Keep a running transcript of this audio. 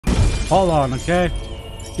Hold on, okay?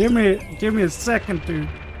 Give me a second to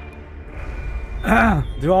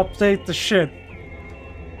update the shit.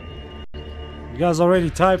 You guys already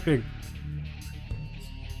typing.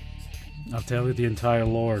 I'll tell you the entire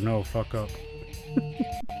lore. No, fuck up.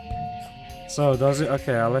 So, does it?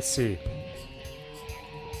 Okay, let's see.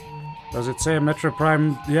 Does it say Metroid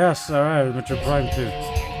Prime? Yes, alright, Metroid Prime 2.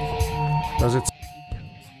 Does it?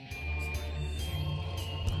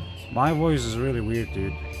 My voice is really weird,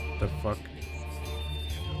 dude. The fuck?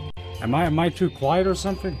 Am I too quiet or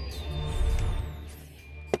something?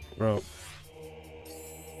 Bro.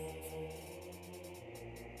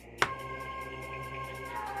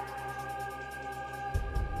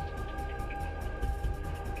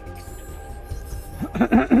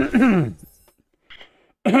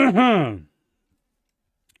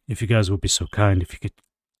 If you guys would be so kind, if you could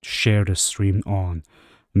share the stream on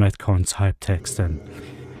Metcon's Hypetext and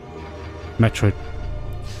Metroid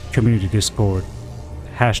Community Discord,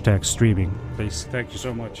 hashtag streaming, please. Thank you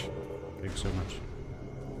so much. Thank you so much.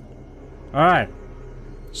 Alright.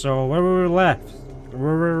 So, where were we left?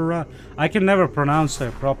 I can never pronounce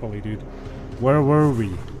that properly, dude. Where were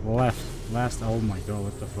we? Left. Last. Oh my god,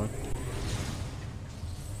 what the fuck?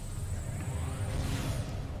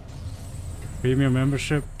 Premium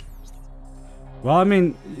membership? Well, I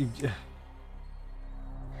mean,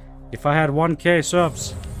 if I had 1K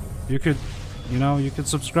subs, you could, you know, you could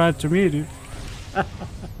subscribe to me, dude.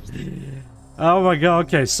 Oh my god,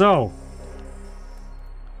 okay, so.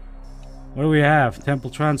 What do we have? Temple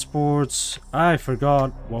transports. I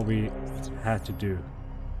forgot what we had to do.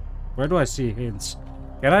 Where do I see hints?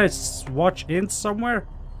 Can I watch hints somewhere?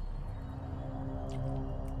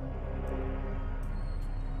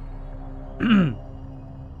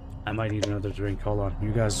 I might need another drink. Hold on.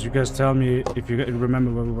 You guys tell me if you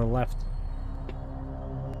remember where we were left.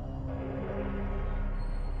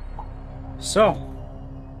 So.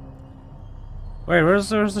 Wait, where's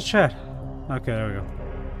the chat? Okay, there we go.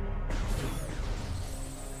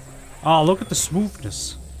 Oh, look at the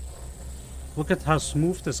smoothness. Look at how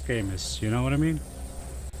smooth this game is. You know what I mean?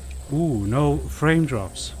 Ooh, no frame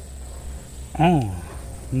drops. Oh,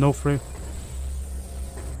 no frame.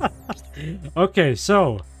 Okay,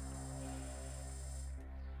 so.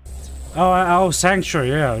 Oh, Sanctuary,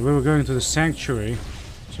 yeah. We were going to the Sanctuary.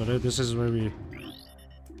 So this is where we...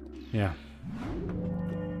 Yeah.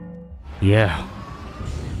 Yeah.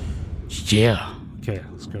 Yeah. Okay,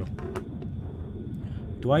 let's go.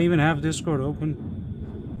 Do I even have Discord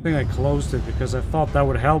open? I think I closed it because I thought that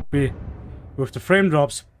would help me with the frame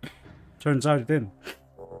drops. Turns out it didn't.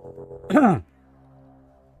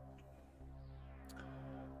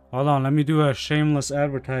 Hold on, let me do a shameless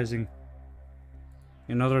advertising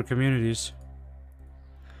in other communities.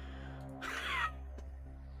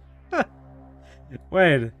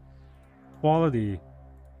 Wait. Quality.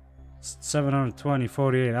 720,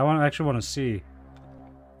 48. I actually want to see.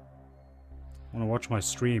 I want to watch my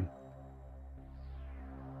stream.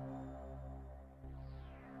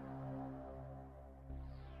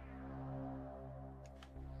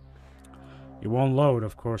 It won't load,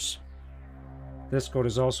 of course. Discord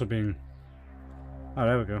is also being... Oh,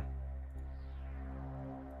 there we go.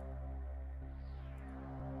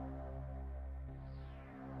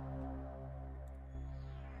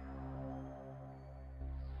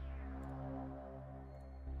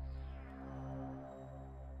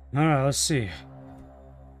 Alright, let's see.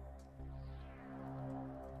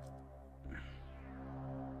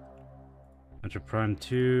 Metroid Prime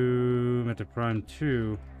 2... Metroid Prime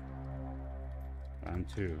 2... Prime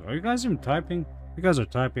 2. Are you guys even typing? You guys are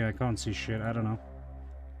typing, I can't see shit, I don't know.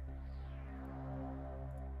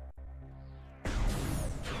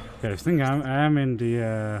 Okay, I think I am in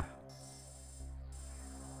the,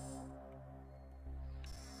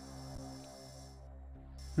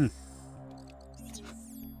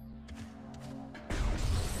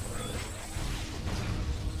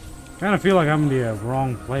 Kind of feel like I'm in the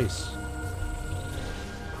wrong place.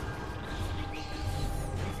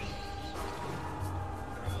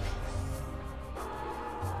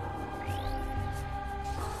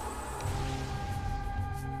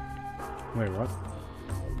 Wait, what?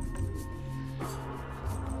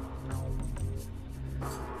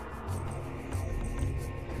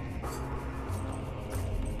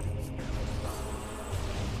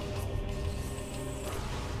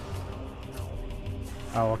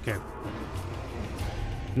 Oh, okay.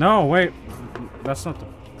 No, wait. That's not the...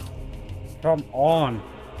 Come on.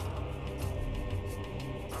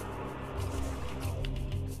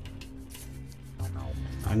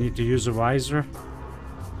 I need to use a visor.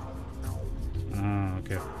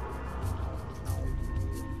 Okay.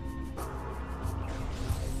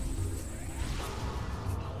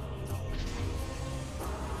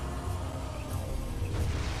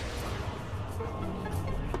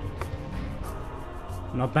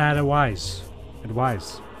 Not bad advice.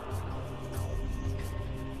 Advice.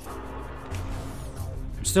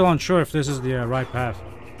 I'm still unsure if this is the right path.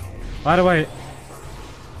 By the way...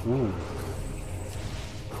 Ooh.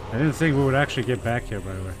 I didn't think we would actually get back here,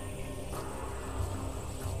 by the way.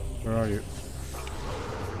 Where are you?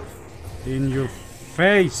 In your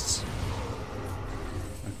face!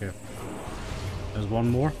 Okay. There's one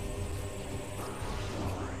more.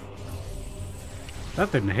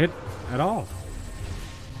 That didn't hit at all.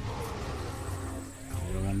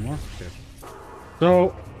 One more. Okay.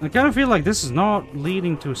 So, I kind of feel like this is not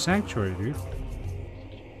leading to a sanctuary, dude.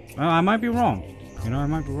 Well, I might be wrong. You know, I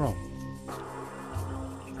might be wrong.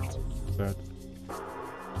 But...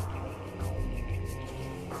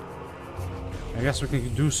 I guess we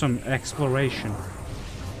can do some exploration.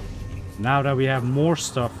 Now that we have more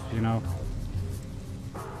stuff, you know.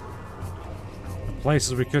 The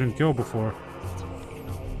places we couldn't go before.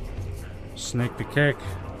 Snake the cake.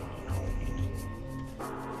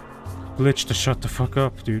 Glitch to shut the fuck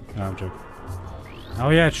up, dude. No, I'm joking. Oh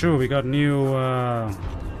yeah, true. We got new,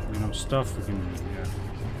 you know, stuff.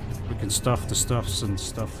 We can stuff the stuffs and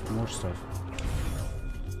stuff more stuff.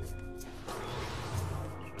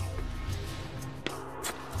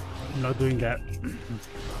 I'm not doing that.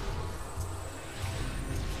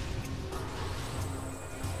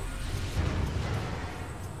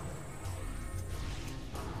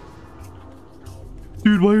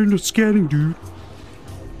 Dude, why are you not scanning, dude?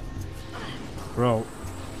 Bro,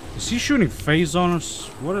 is he shooting phase on us?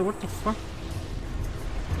 What the fuck?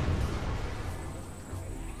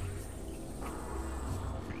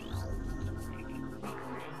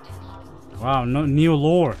 Wow, no new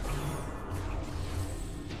lore.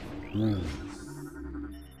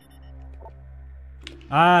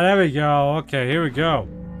 Ah, there we go. Okay, here we go.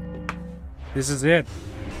 This is it.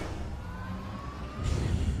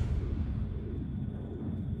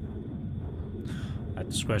 I had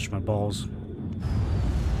to scratch my balls.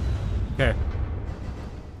 Okay.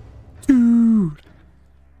 Dude.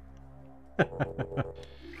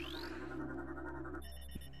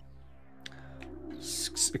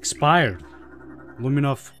 Expired.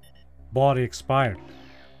 Luminov body expired.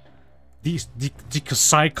 These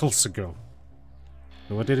decacycles ago.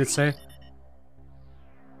 What did it say?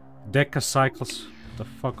 Decacycles. What the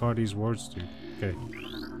fuck are these words, dude? Okay.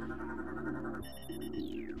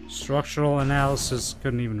 Structural analysis.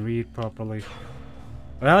 Couldn't even read properly.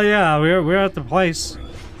 Well, yeah, we're at the place.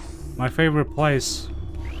 My favorite place.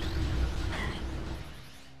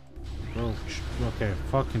 Oh, okay,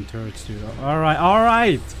 fucking turrets, dude. Alright,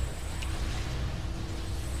 alright!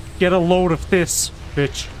 Get a load of this,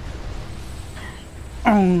 bitch.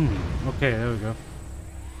 Okay, there we go.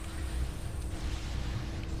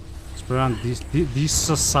 Let's around these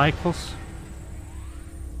cycles.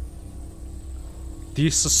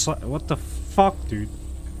 What the fuck, dude?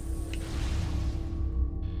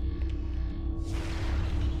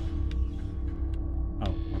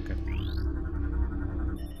 Oh, okay.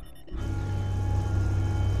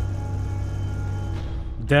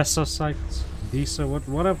 Desa cycles. Desa,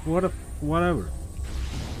 whatever.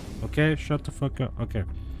 Okay, shut the fuck up. Okay.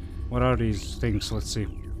 What are these things? Let's see.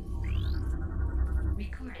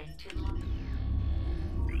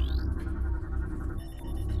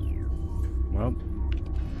 Well.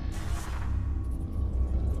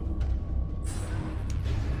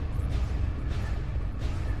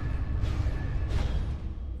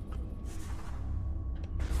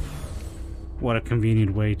 What a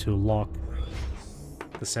convenient way to lock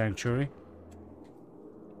the sanctuary.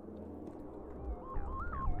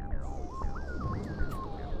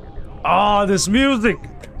 Oh, this music!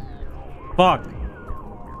 Fuck.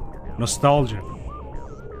 Nostalgia.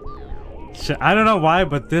 Shit, I don't know why,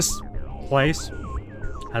 but this place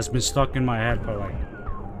has been stuck in my head for like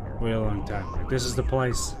a real long time. Like, this is the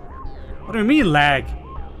place. What do you mean lag?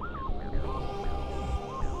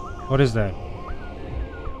 What is that?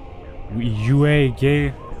 UA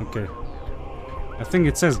gay? Okay. I think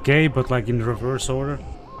it says gay, but like in reverse order.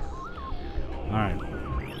 Alright.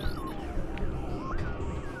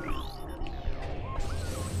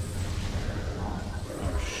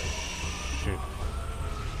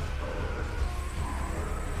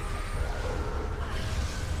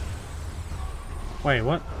 Wait,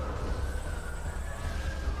 what?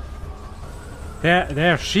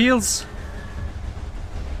 They're shields?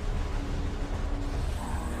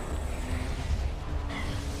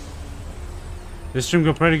 This stream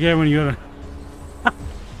go pretty good when you're...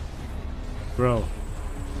 Bro.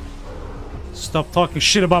 Stop talking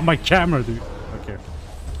shit about my camera, dude. Okay.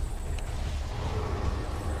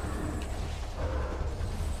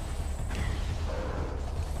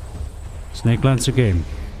 Snake Lancer game.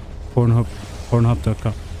 Pornhub.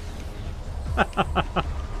 Pornhub.com.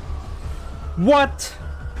 What?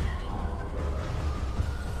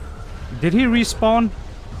 Did he respawn?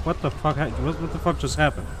 What the fuck? What the fuck just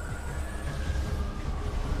happened?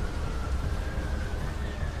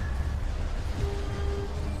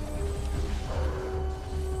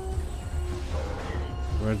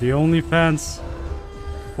 We're the only fans.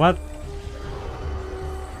 What?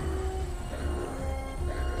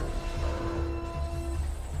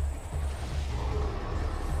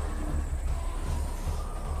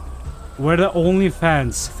 We're the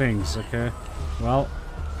OnlyFans things, okay? Well,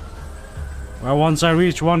 once I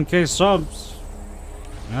reach 1K subs,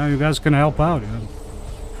 yeah, you guys can help out, yeah.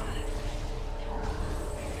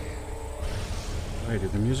 Wait,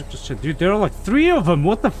 did the music just change? Dude, there are like 3 of them,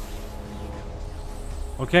 what the f—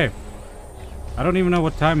 Okay. I don't even know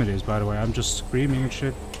what time it is, by the way. I'm just screaming and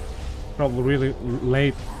shit. Probably really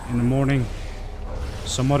late in the morning.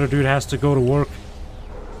 Some other dude has to go to work.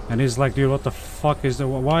 And he's like, dude, what the fuck is that?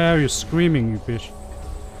 Why are you screaming, you bitch?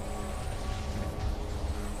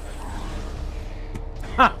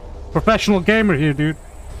 Ha! Professional gamer here, dude.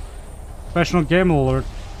 Professional gamer alert.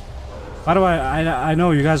 By the way, I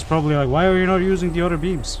know you guys are probably like, why are you not using the other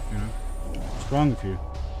beams? You know? What's wrong with you?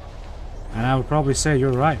 And I would probably say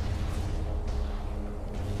you're right.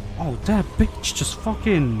 Oh, that bitch just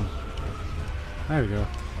fucking... There we go.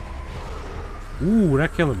 Ooh,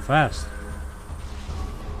 that killed him fast.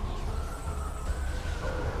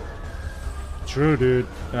 True, dude.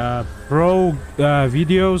 Pro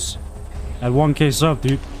videos at 1K sub,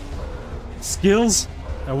 dude. Skills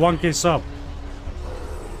at 1K sub.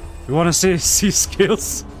 You wanna see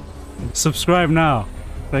skills? Subscribe now.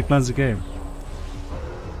 Fake Lens the game.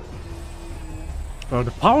 Bro,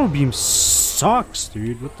 the power beam sucks,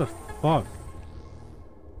 dude. What the fuck?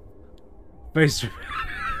 Face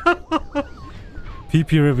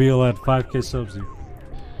PP reveal at 5K subs, dude.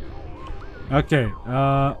 Okay,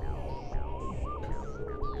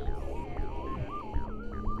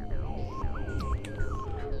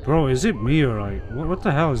 bro, is it me or like what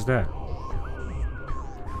the hell is that?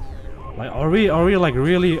 Like, are we like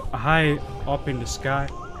really high up in the sky?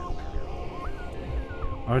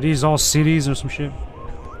 Are these all cities or some shit?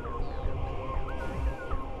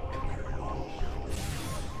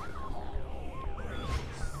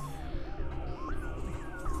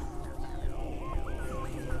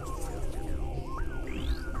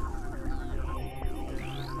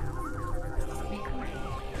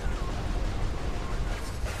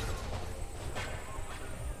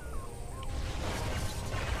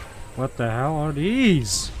 What the hell are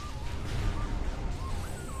these?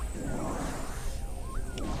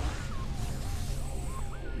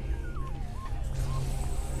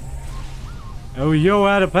 Oh, yo,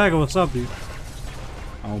 Adapaka, what's up, dude?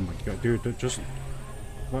 Oh my god, dude, just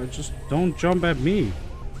don't jump at me.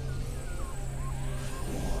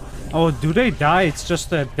 Oh, do they die? It's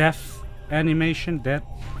just a death animation? Death?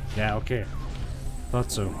 Yeah, okay.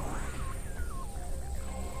 Thought so.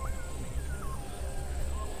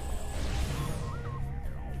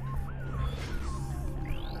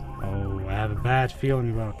 I have a bad feeling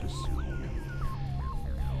about this.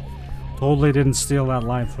 Totally didn't steal that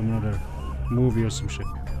line from another movie or some shit.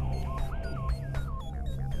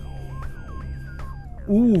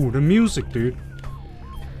 Ooh, the music, dude.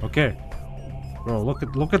 Okay. Bro, look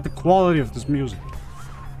at the quality of this music.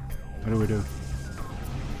 What do we do?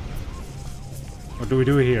 What do we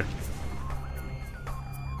do here?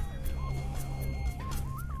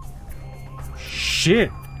 Shit.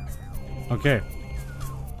 Okay.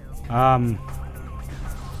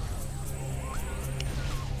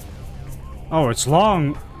 Oh, it's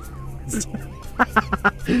long.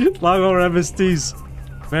 Long over MST's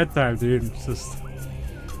bedtime, dude. It's just...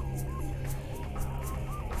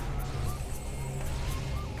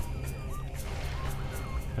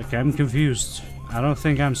 Okay, I'm confused. I don't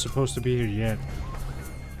think I'm supposed to be here yet.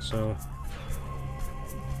 So...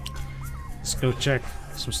 let's go check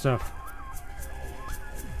some stuff.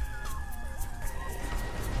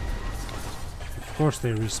 Of course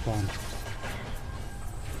they respawn.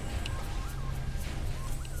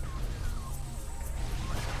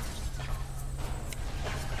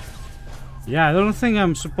 Yeah, I don't think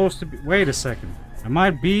I'm supposed to be... Wait a second. I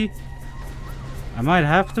might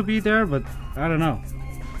have to be there, but I don't know.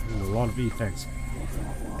 Ooh, a lot of E, thanks.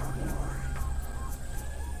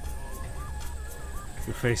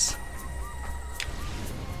 Your face.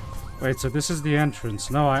 Wait, so this is the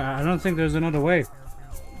entrance. No, I don't think there's another way.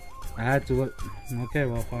 I had to look. Okay,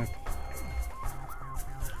 well, fine.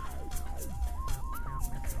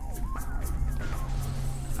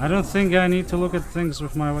 I don't think I need to look at things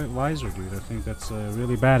with my visor, dude. I think that's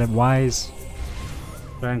really bad advice.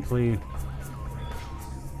 Frankly.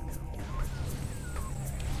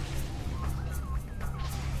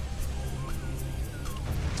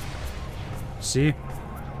 See?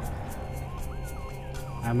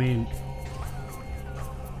 I mean,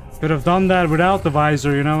 could have done that without the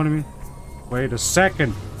visor, you know what I mean? Wait a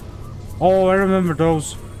second. Oh, I remember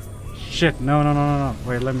those. Shit, no.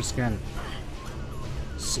 Wait, let me scan it.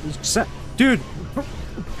 Dude!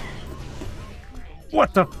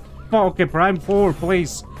 What the fuck? Okay, Prime 4,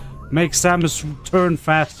 please. Make Samus turn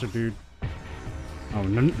faster, dude. Oh,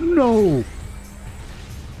 no!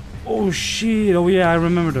 Oh, shit. Oh, yeah, I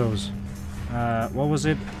remember those. What was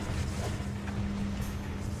it?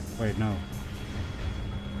 Wait, no.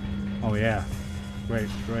 Oh, yeah. Great.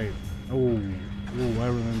 Oh, I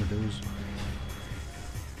remember those.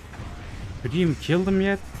 Could you even kill them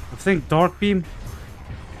yet? I think Dark Beam.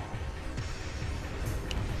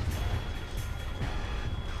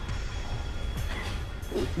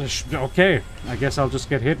 Okay, I guess I'll just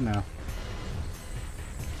get hit now.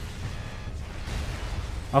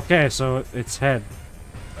 Okay, so it's head.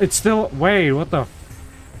 It's still... Wait, what the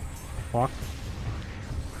fuck?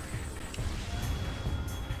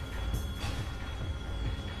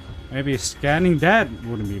 Maybe scanning that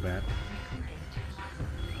wouldn't be bad.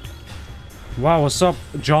 Wow, what's up,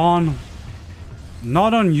 John?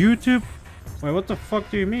 Not on YouTube? Wait, what the fuck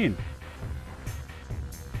do you mean?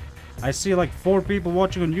 I see like 4 people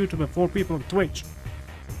watching on YouTube and 4 people on Twitch.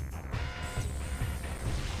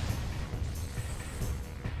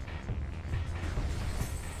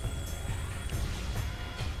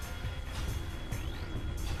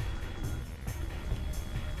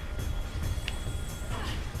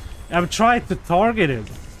 I've tried to target him.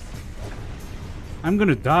 I'm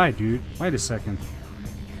gonna die, dude. Wait a second.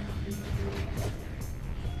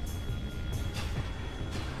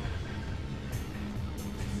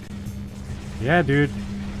 Yeah, dude.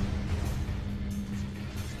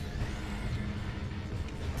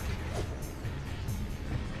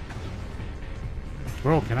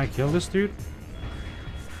 Bro, can I kill this dude?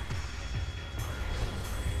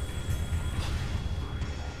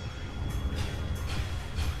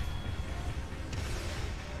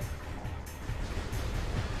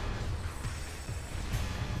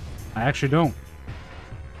 I actually don't.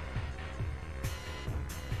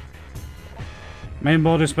 Main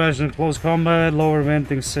body special in close combat, lower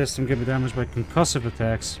venting system can be damaged by concussive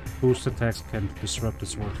attacks. Boost attacks can disrupt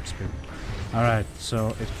its vortex spin. Alright, so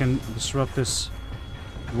it can disrupt this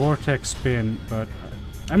vortex spin, but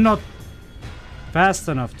I'm not fast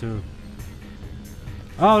enough to...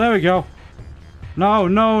 Oh, there we go. No,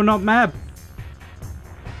 not map.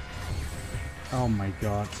 Oh my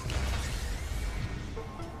god.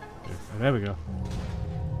 There we go.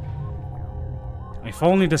 If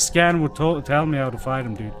only the scan would tell me how to fight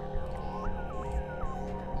him, dude.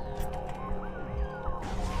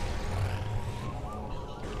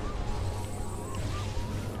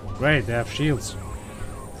 Great, they have shields.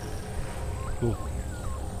 Cool.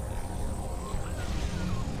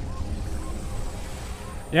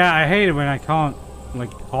 Yeah, I hate it when I can't,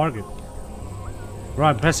 like, target.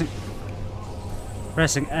 Right, pressing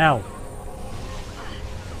L.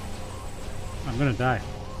 I'm gonna die.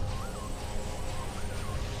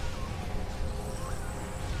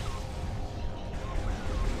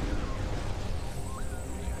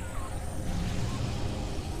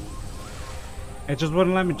 It just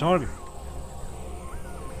wouldn't let me target.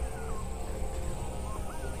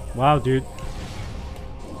 Wow, dude.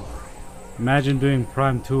 Imagine doing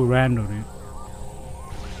Prime 2 random, dude.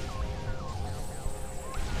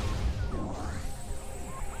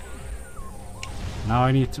 Now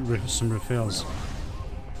I need to some refills.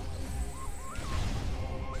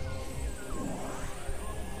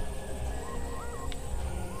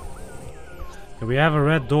 Okay, we have a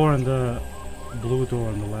red door and the blue door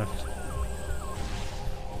on the left.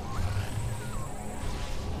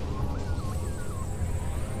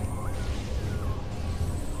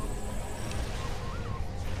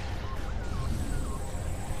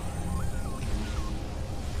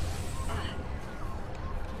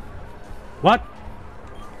 What?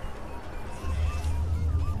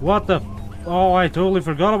 What the? Oh, I totally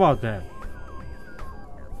forgot about that.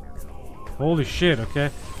 Holy shit, okay.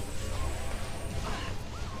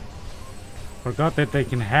 Forgot that they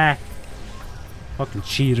can hack. Fucking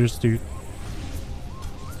cheaters, dude.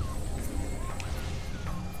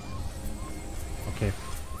 Okay.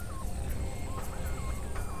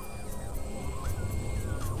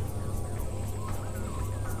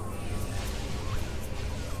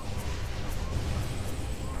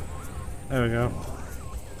 There we go.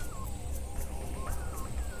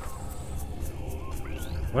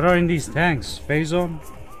 What are in these tanks? Phase zone?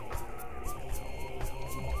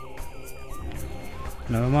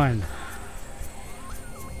 Never mind.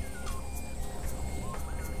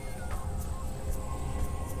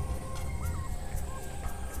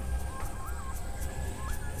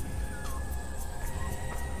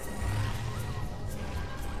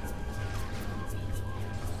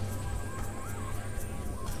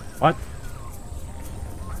 What?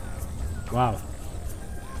 Wow.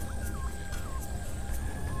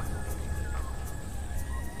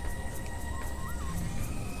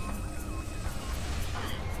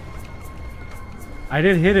 I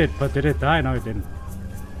did hit it, but did it die? No, it didn't.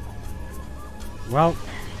 Well.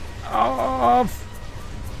 Oh,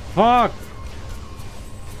 fuck.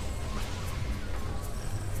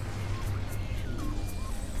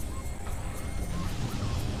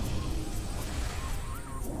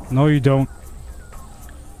 No, you don't.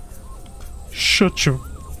 Shut your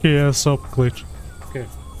ass up, glitch. Okay.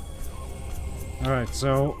 Alright,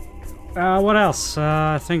 so... what else?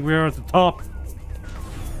 I think we're at the top.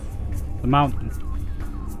 The mountain.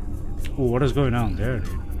 Ooh, what is going on there,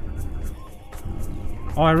 dude?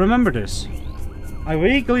 Oh, I remember this. I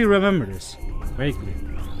vaguely remember this. Vaguely.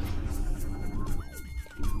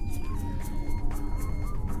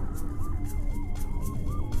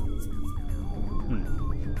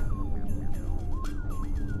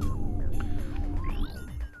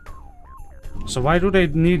 So why do they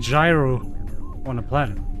need gyro on a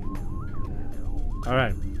planet?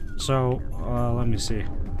 Alright, so let me see.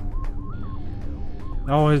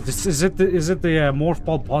 Oh, is it the morph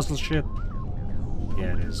ball puzzle shit?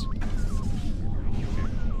 Yeah, it is. Okay.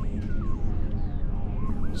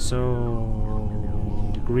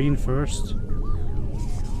 So green first.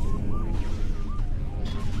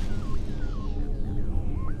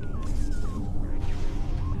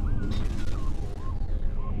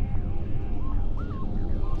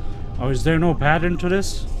 Oh, is there no pattern to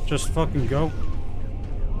this? Just fucking go.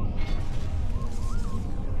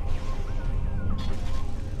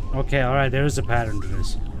 Okay, alright, there is a pattern to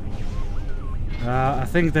this. I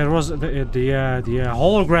think there was the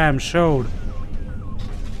hologram showed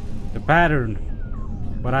the pattern,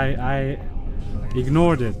 but I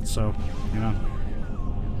ignored it, so, you know.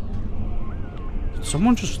 Did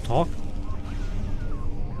someone just talk?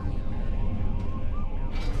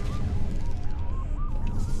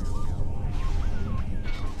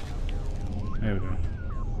 There we go.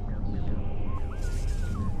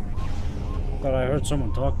 Thought I heard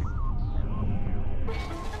someone talking.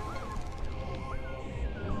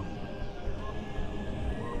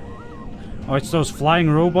 Oh, it's those flying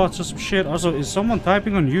robots or some shit. Also, is someone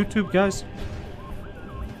typing on YouTube, guys?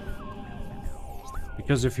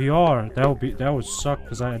 Because if you are, that would suck,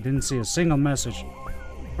 because I didn't see a single message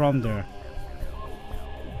from there.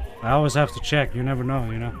 I always have to check. You never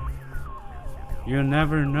know, you know. You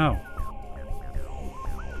never know.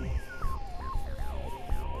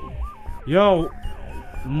 Yo,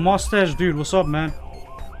 mustache dude, what's up, man?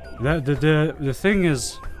 The thing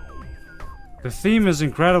is, the theme is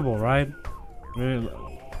incredible, right? Really.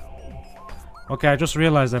 Okay, I just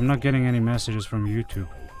realized I'm not getting any messages from YouTube.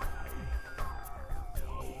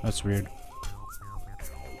 That's weird.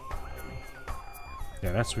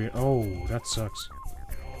 Yeah, that's weird. Oh, that sucks.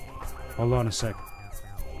 Hold on a sec.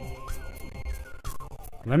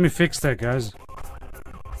 Let me fix that, guys.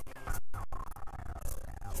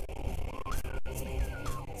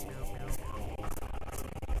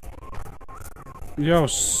 Yo,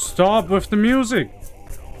 stop with the music!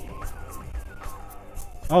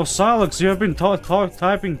 Oh, Solix, you have been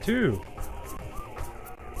typing too.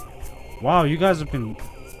 Wow, you guys have been...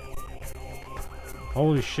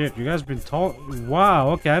 Holy shit, you guys have been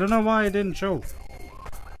Wow, okay, I don't know why it didn't show.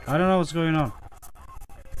 I don't know what's going on.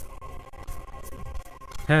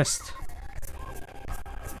 Test.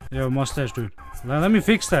 Yo, mustache dude. Let me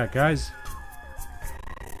fix that, guys.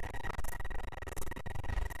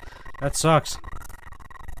 That sucks.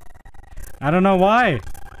 I don't know why.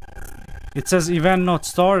 It says event not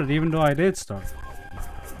started, even though I did start.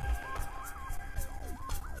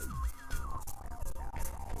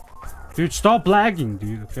 Dude, stop lagging,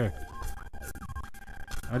 dude. Okay.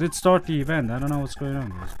 I did start the event. I don't know what's going on,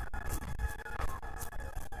 guys.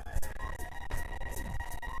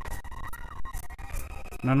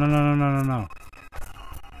 No.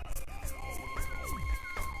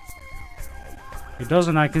 It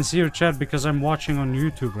doesn't. I can see your chat because I'm watching on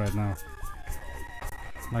YouTube right now.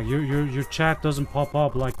 Like your chat doesn't pop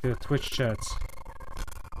up like the Twitch chats.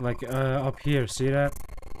 Like up here, see that?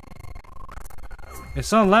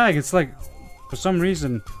 It's not lag, it's like for some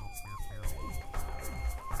reason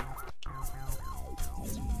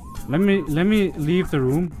Let me leave the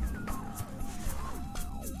room.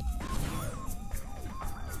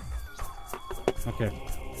 Okay.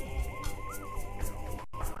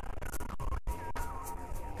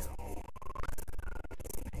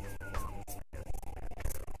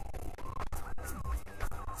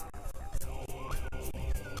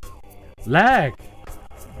 Lag.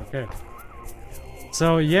 Okay.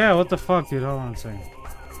 So yeah, what the fuck, dude? Hold on a second.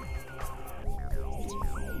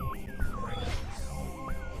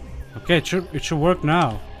 Okay, it should work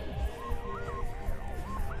now.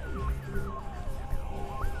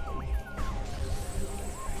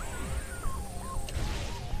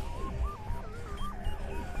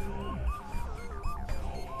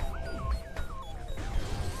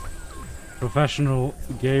 Professional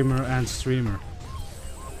gamer and streamer.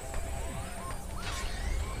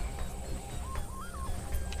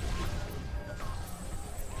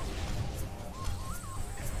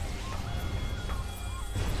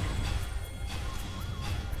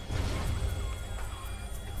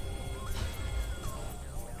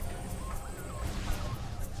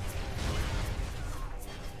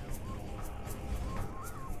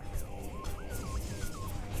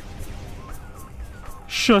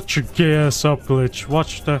 Shut your gay ass up, Glitch.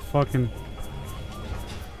 Watch that fucking...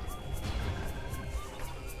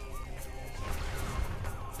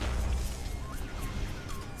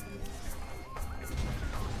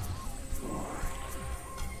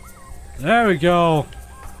 There we go.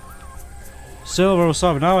 Silver was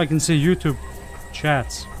up. Now I can see YouTube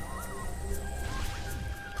chats.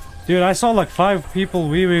 Dude, I saw like 5 people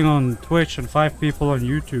viewing on Twitch and 5 people on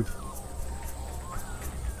YouTube.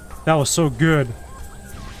 That was so good.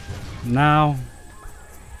 Now...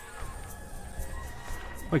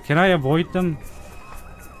 Wait, can I avoid them?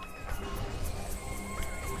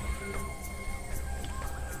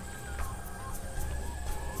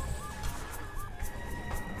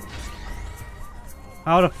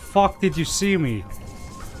 How the fuck did you see me?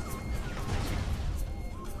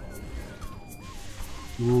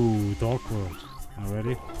 Ooh, Dark World.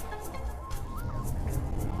 Already?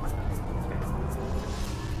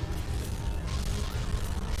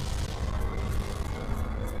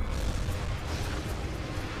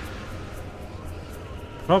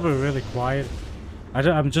 Probably really quiet.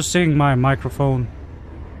 I'm just saying my microphone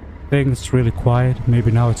thing is really quiet. Maybe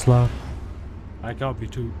now it's loud. I can't be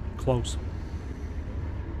too close.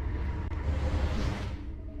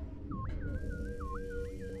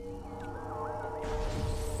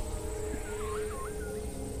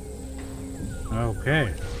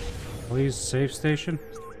 Okay. Please save station.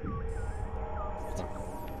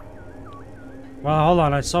 Well, hold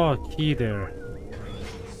on. I saw a key there.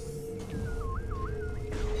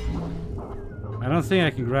 I don't think I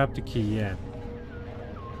can grab the key yet.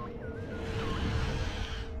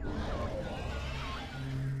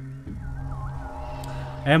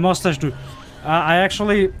 Hey, Mustache Dude. I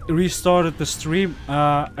actually restarted the stream.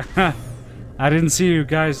 I didn't see you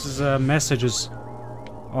guys' messages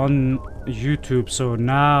on YouTube, so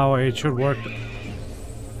now it should work.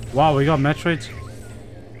 Wow, we got Metroid.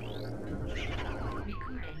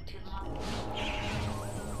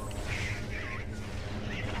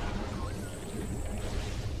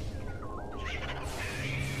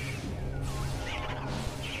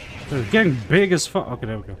 They're getting big as fuck. Okay,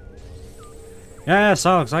 there we go. Yes,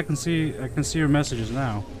 Alex, I can see your messages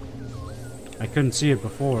now. I couldn't see it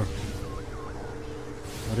before.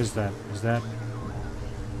 What is that? Is that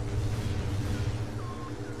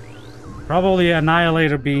probably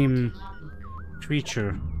Annihilator Beam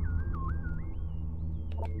creature?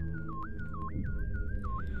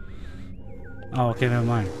 Oh, okay, never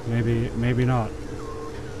mind. Maybe not.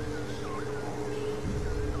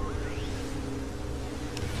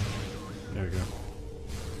 There we go.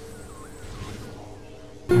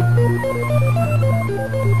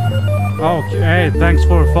 Okay, hey, thanks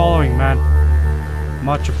for following, man.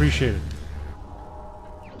 Much appreciated.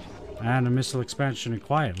 And a missile expansion and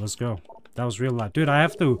quiet. Let's go. That was real loud. Dude, I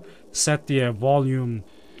have to set the volume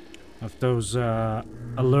of those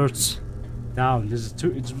alerts down. This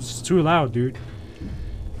is it's too loud, dude.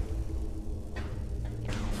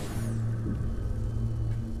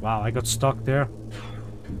 Wow, I got stuck there.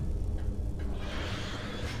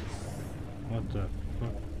 What the fuck?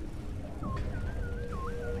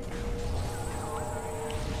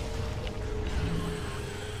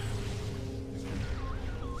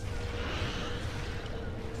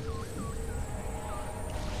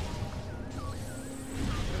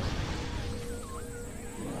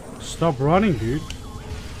 Stop running, dude.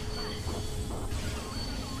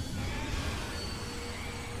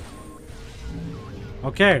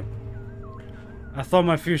 Okay. I thought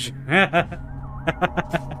my future...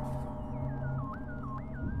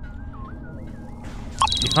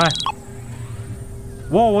 Hi.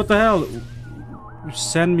 Whoa, what the hell?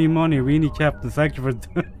 Send me money, Weenie Captain. Thank you for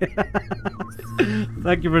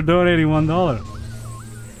thank you for donating $1.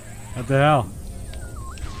 What the hell?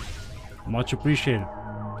 Much appreciated.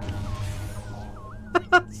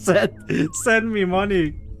 send me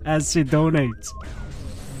money as she donates.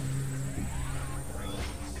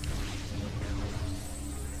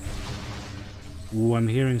 Ooh, I'm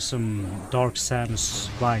hearing some Dark Samus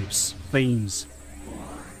vibes, themes.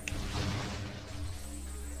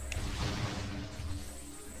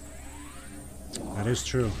 That is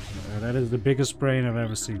true. That is the biggest brain I've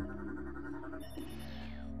ever seen.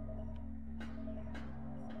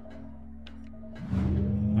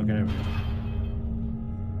 Okay, there we go.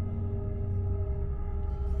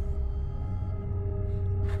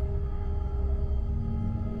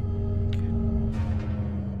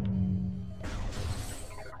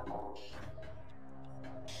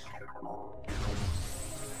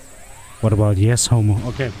 What about yes, homo?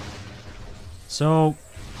 Okay. So,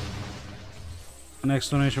 next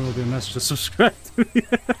donation will be a message to subscribe to me.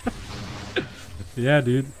 Yeah,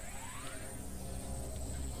 dude.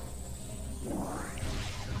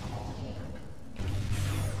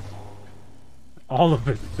 All of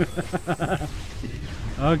it.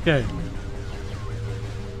 Okay.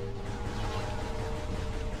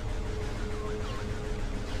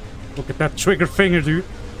 Look at that trigger finger, dude.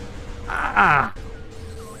 Ah!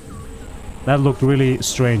 That looked really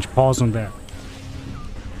strange. Pause on that.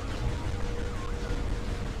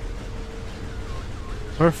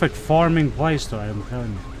 Perfect farming place, though, I'm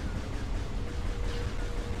telling you.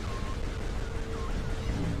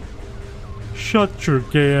 Shut your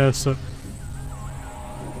gay ass up.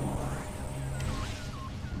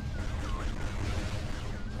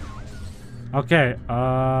 Okay,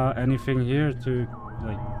 anything here to,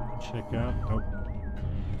 like, check out? Nope.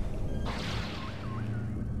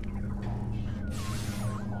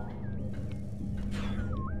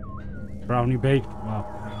 Brownie baked? Wow.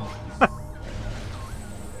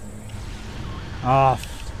 Ah,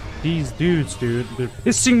 these dudes, dude, they're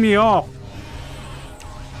pissing me off.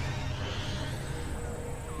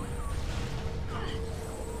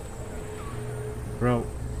 Bro.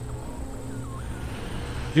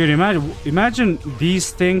 Dude, imagine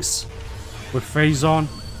these things with phase on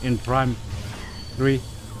in Prime 3.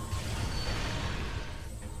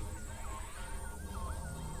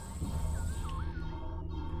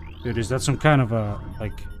 Dude, is that some kind of a,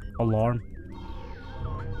 like, alarm?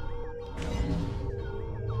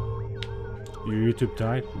 Your YouTube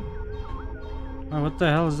died? Oh, what the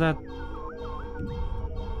hell is that?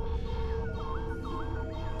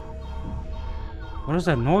 What is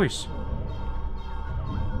that noise?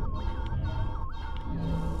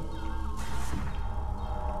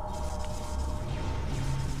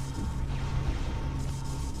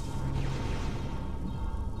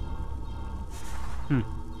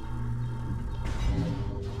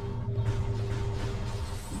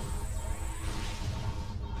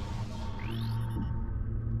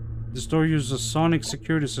 The store uses a sonic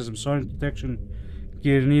security system, sonic detection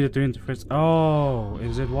gear needed to interface. Oh,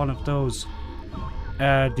 is it one of those?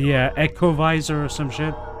 The Echo Visor or some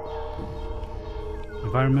shit?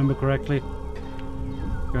 If I remember correctly.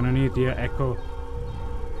 Gonna need the Echo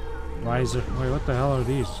Visor. Wait, what the hell are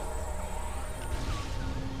these?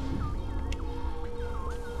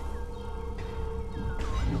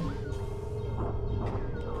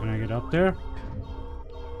 Can I get up there?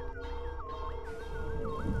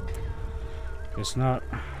 Guess not.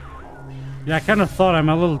 Yeah, I kind of thought I'm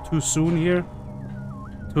a little too soon here.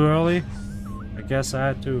 Too early. I guess I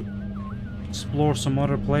had to explore some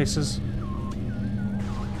other places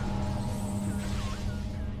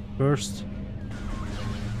first.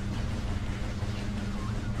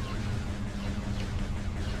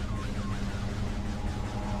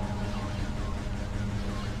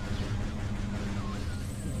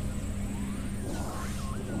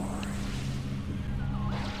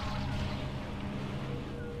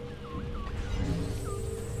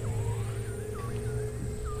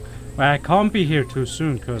 I can't be here too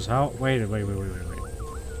soon, cause how? Wait.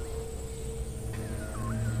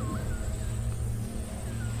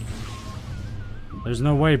 There's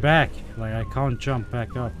no way back. Like, I can't jump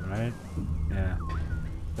back up, right? Yeah,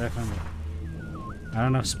 definitely. I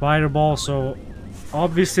don't have spider ball, so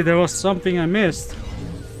obviously there was something I missed.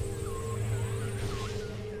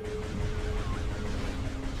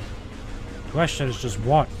 Question is just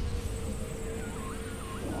what?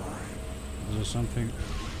 Is there something?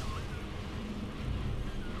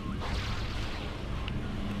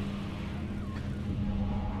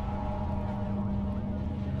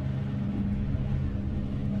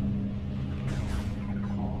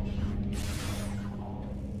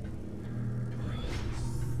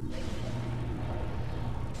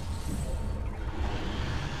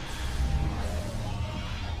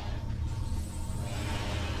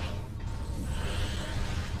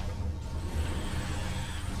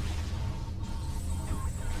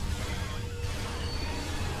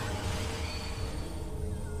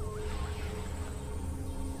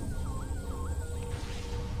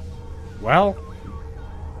 Well.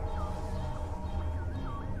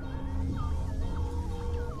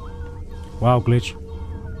 Wow, glitch.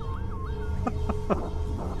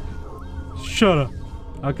 Shut up.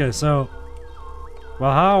 Okay, so.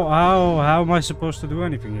 Well, how am I supposed to do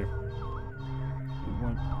anything here?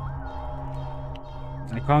 What?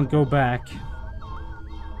 I can't go back.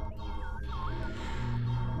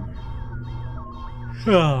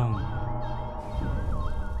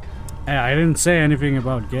 Hey, I didn't say anything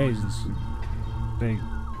about gays thing.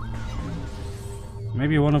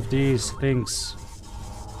 Maybe one of these things.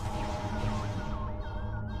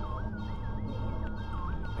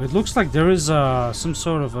 It looks like there is some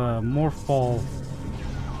sort of a morphball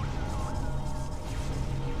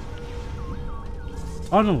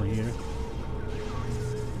tunnel here.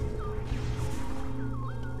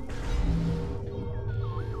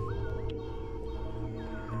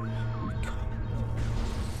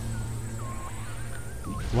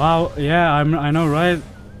 Wow, yeah, I know, right?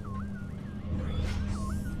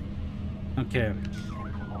 Okay.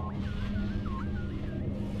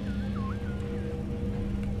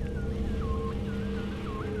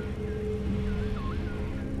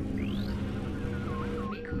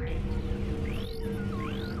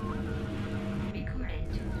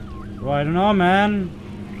 Well, I don't know, man.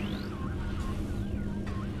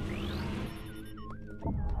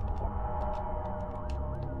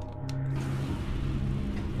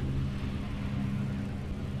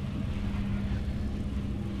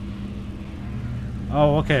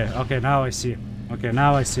 Oh, okay, okay, now I see it. Okay,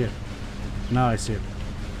 now I see it. Now I see it.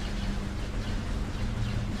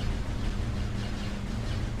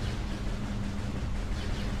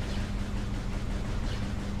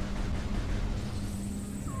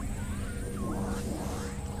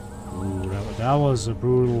 Ooh, that was a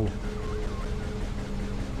brutal...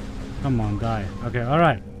 Come on, die. Okay,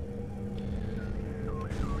 alright.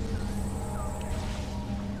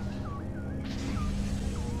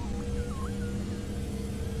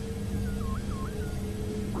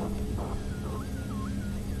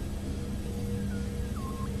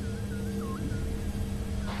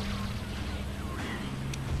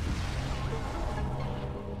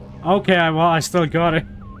 Okay, well, I still got it.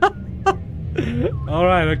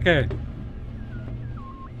 Alright, okay.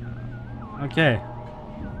 Okay.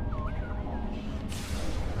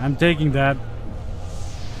 I'm taking that.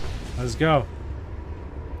 Let's go.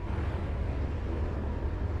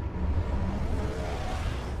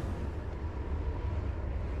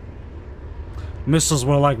 Missiles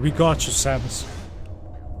were like, we got you, Samus.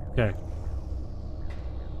 Okay.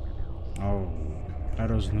 Oh, that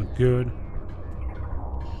doesn't look good.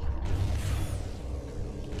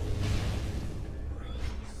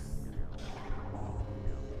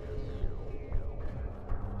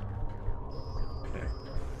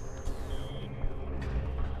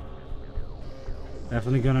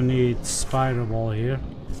 Definitely gonna need spider ball here.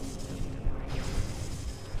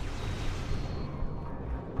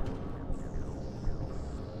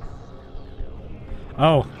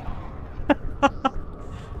 Oh.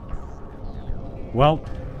 Well.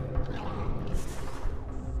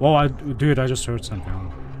 Whoa, dude, I just heard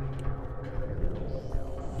something.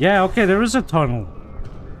 Yeah, okay, there is a tunnel.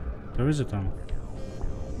 There is a tunnel.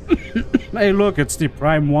 Hey, look, it's the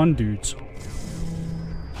Prime 1 dudes.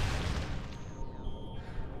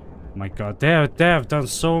 My god, they have done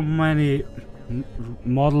so many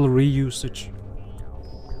model reusage.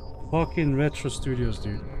 Fucking Retro Studios,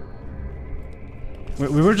 dude.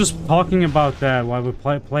 We were just talking about that while we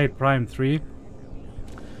played Prime 3.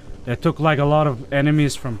 They took like a lot of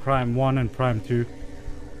enemies from Prime 1 and Prime 2.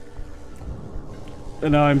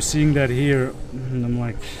 And now I'm seeing that here, and I'm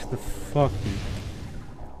like, the fuck, dude.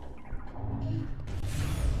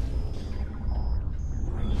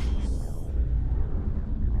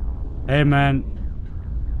 Hey man,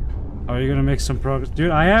 are you gonna make some progress?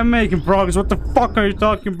 Dude, I am making progress. What the fuck are you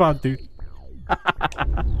talking about, dude?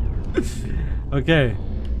 Okay.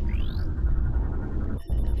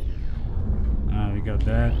 Ah, we got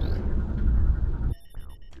that.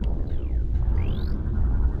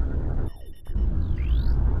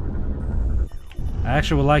 I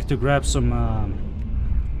actually would like to grab some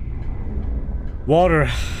water.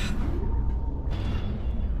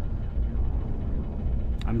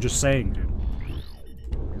 I'm just saying, dude.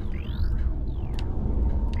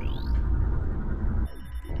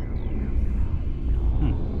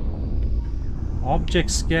 Object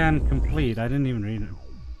scan complete. I didn't even read it.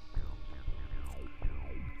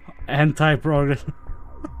 Anti-progress.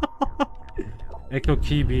 Echo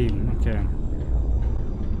key beam. Okay.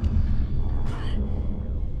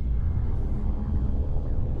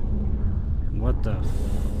 What the?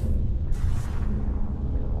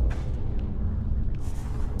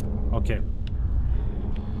 Okay.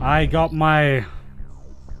 I got my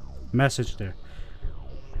message there.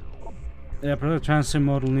 Yeah, product translate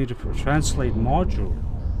module needed for translate module.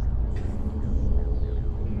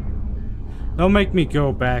 Don't make me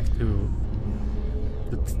go back to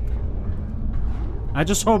the I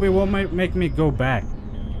just hope it won't make me go back.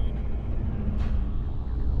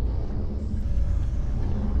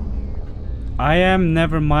 I am,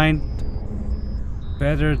 never mind.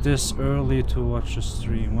 Better this early to watch the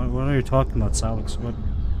stream. What are you talking about, Salix? What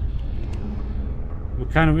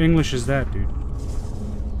kind of English is that, dude?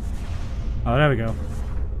 Oh, there we go.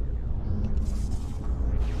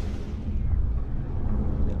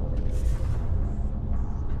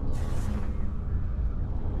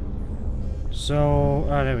 So,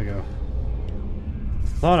 there we go.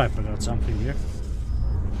 Thought I forgot something here.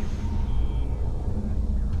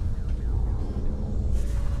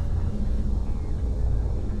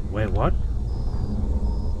 Wait, what?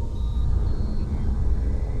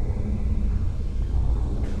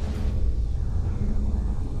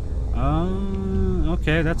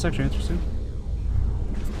 Okay, that's actually interesting.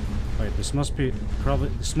 Wait, this must be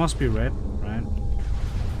red, right?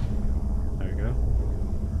 There we go.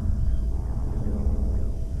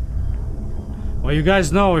 Well, you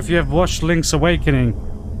guys know, if you have watched Link's Awakening,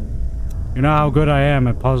 you know how good I am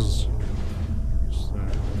at puzzles.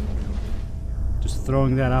 Just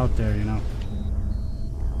throwing that out there, you know.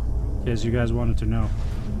 In case you guys wanted to know.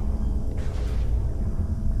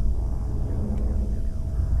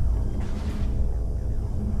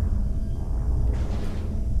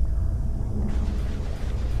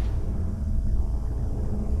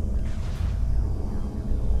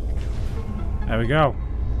 There we go.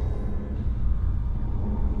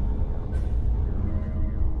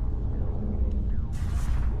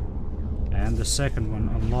 And the second one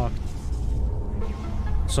unlocked.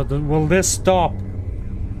 So will this stop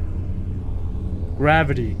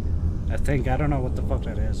gravity? I think. I don't know what the fuck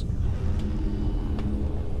that is.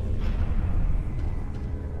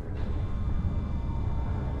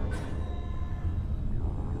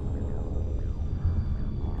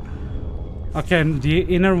 Okay, and the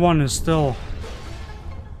inner one is still...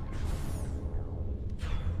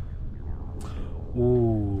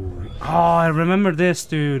 Ooh. Oh, I remember this,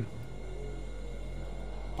 dude.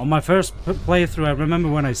 On my first playthrough, I remember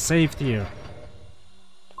when I saved here.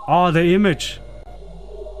 Oh, the image.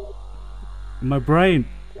 In my brain.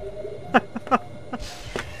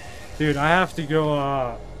 Dude, I have to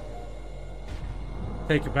go,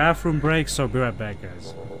 take a bathroom break, so be right back,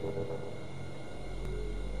 guys.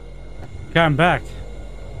 Okay, I'm back.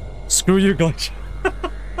 Screw you, glitch.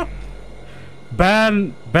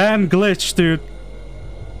 Ban glitch, dude.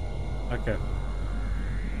 Okay.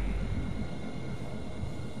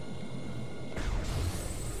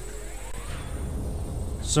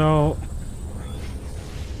 So,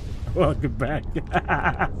 welcome back.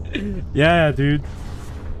 Yeah, dude.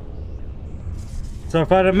 So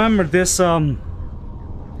if I remember this,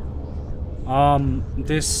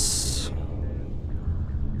 this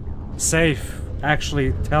safe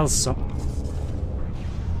actually tells some.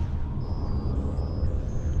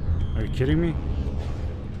 Are you kidding me?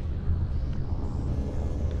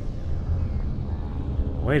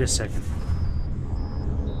 Wait a second.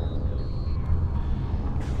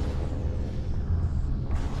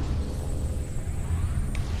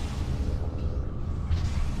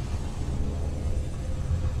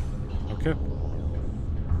 Okay.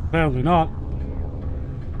 Apparently not.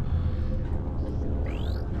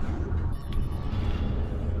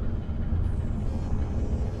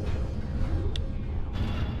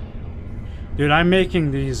 Dude, I'm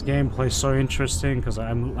making these gameplays so interesting because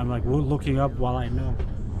I'm like looking up while I know.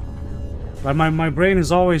 But my brain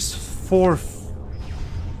is always what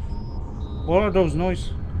are those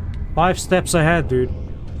noises? 5 steps ahead, dude.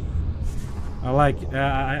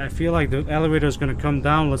 I feel like the elevator is gonna come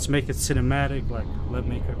down. Let's make it cinematic. Like, let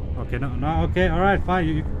me. Okay, no, okay, all right,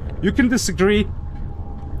 fine. You can disagree.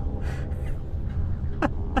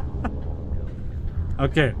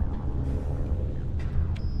 Okay.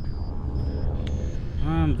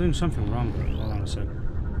 I'm doing something wrong, bro. Hold on a sec.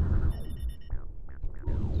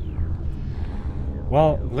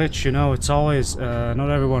 Well, glitch, you know, it's always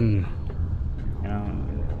not everyone. You know,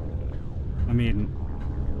 I mean.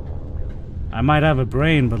 I might have a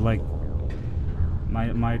brain, but like,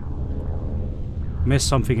 might miss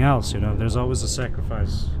something else, you know. There's always a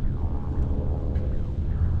sacrifice.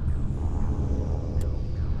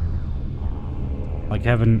 Like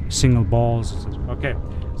having single balls. Okay,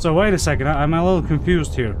 so wait a second. I'm a little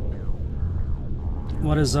confused here.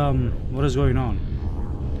 What is going on?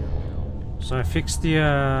 So I fixed the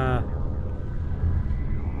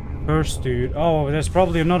First, dude. Oh, there's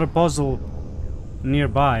probably another puzzle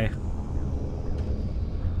nearby.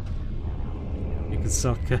 You can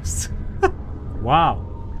self-cast. Wow.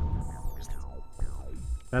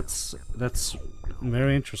 That's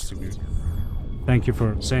very interesting, dude. Thank you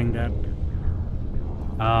for saying that.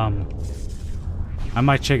 I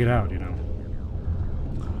might check it out, you know.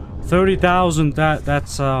 30,000,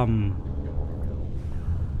 that's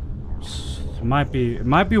it might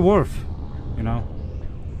be worth, you know.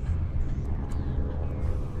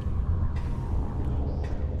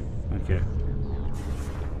 Okay.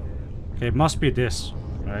 Okay, it must be this,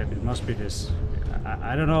 right? It must be this.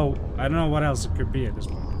 I don't know what else it could be at this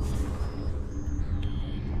point.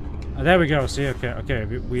 There we go. See, okay,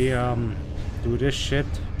 we do this shit.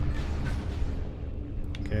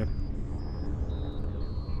 Okay.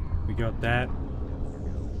 We got that.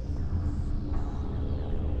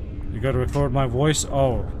 You gotta record my voice?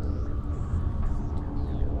 Oh.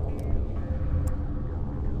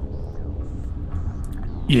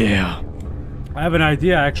 Yeah. I have an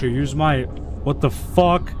idea, actually. Use my what the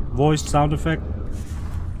fuck voice sound effect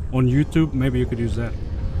on YouTube. Maybe you could use that.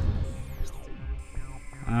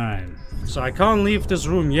 Alright. So I can't leave this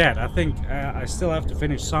room yet. I think I still have to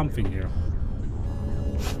finish something here.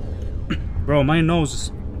 Bro, my nose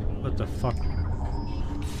is... What the fuck?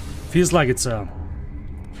 Feels like it's a...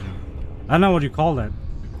 I don't know what you call that.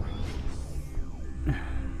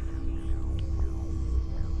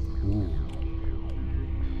 Ooh.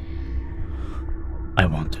 I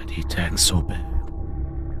want that E-tag so bad.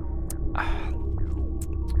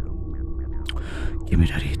 Give me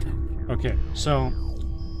that E-tag. Okay, so...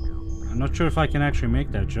 I'm not sure if I can actually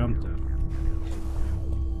make that jump though.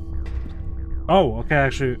 Oh, okay,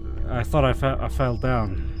 actually, I thought I fell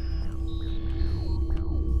down.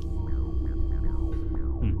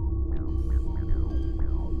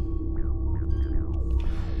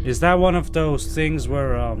 Is that one of those things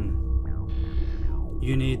where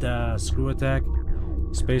you need a screw attack,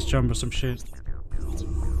 space jump or some shit?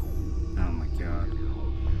 Oh my god.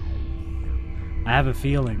 I have a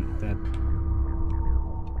feeling that...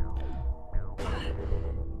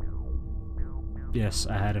 Yes,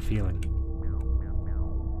 I had a feeling.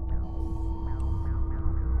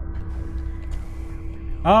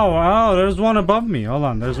 Oh, there's one above me. Hold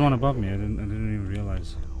on, there's one above me. I didn't even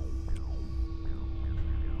realize.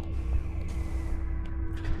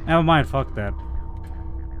 Never mind, fuck that.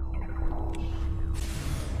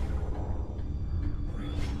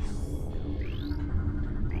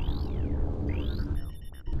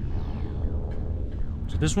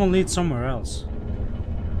 So this one leads somewhere else.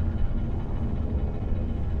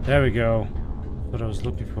 There we go. What I was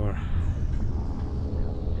looking for.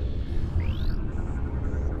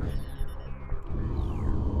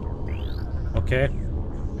 Okay.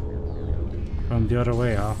 From the other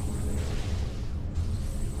way, huh?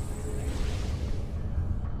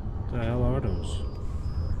 What the hell are those?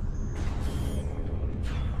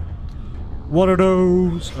 What are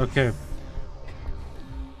those? Okay.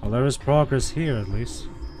 Well, there is progress here at least.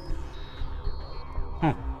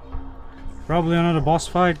 Huh. Probably another boss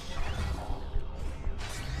fight.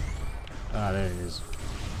 Ah, there it is.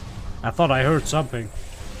 I thought I heard something.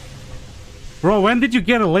 Bro, when did you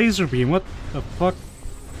get a laser beam? What the fuck?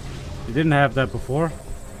 You didn't have that before?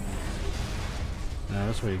 Nah,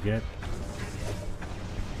 that's what you get.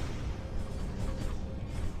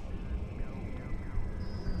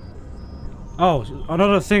 Oh,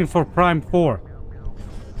 another thing for Prime 4.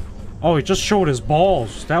 Oh, he just showed his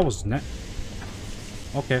balls. That was net.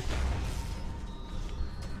 Okay.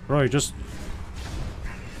 Bro, he just...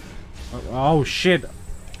 Oh, shit.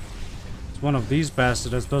 It's one of these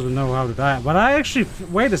bastards that doesn't know how to die. But I actually...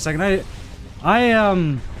 Wait a second.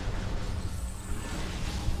 I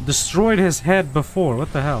destroyed his head before.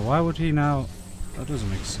 What the hell? Why would he now... That doesn't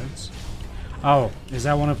make sense. Oh, is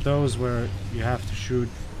that one of those where you have to shoot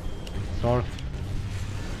dark?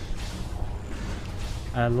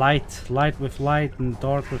 Light with light and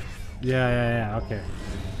dark with... Yeah, okay.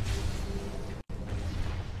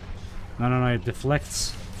 No, it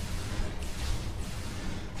deflects.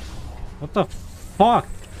 What the fuck?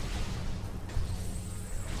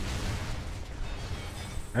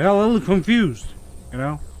 I got a little confused, you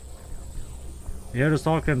know? He heard us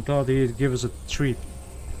talking and thought he'd give us a treat.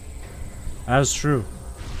 That's true.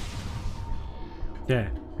 Yeah.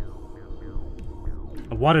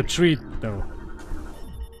 What a treat, though.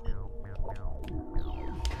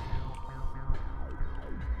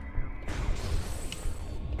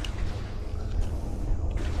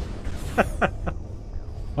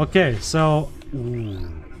 Okay, so... Ooh,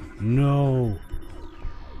 no.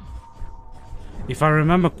 If I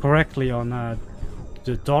remember correctly on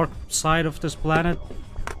the dark side of this planet,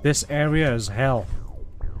 this area is hell.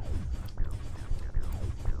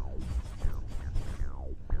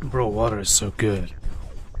 Bro, water is so good.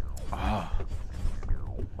 Ah.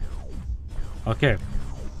 Okay.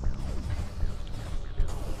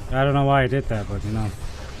 I don't know why I did that, but you know.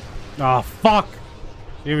 Oh, fuck!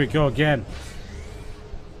 Here we go again.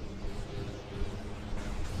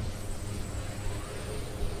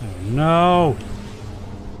 Oh, no!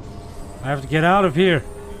 I have to get out of here.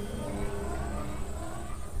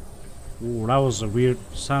 Ooh, that was a weird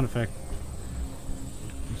sound effect.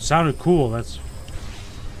 It sounded cool, that's...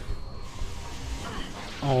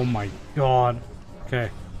 Oh my god.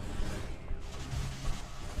 Okay.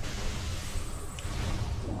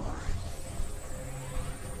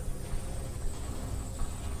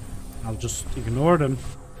 I'll just ignore them.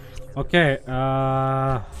 Okay,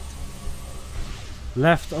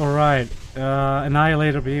 left or right?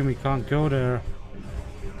 Annihilator beam, we can't go there.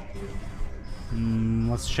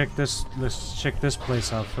 Let's check this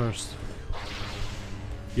place out first.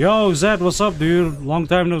 Yo, Zed, what's up, dude? Long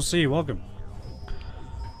time no see, welcome.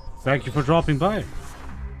 Thank you for dropping by.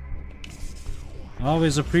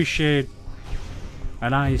 Always appreciate a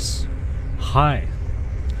nice hi.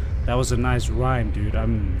 That was a nice rhyme, dude.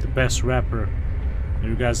 I'm the best rapper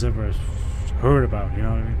you guys ever heard about, you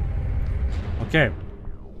know what I mean? Okay.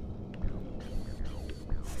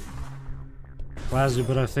 Classy,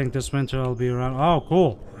 but I think this winter I'll be around. Oh,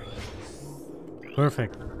 cool.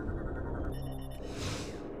 Perfect.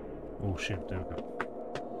 Oh shit, there we go.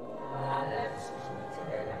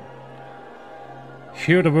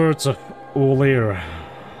 Hear the words of Olir,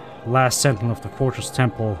 last sentinel of the fortress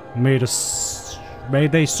temple. May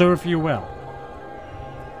they serve you well.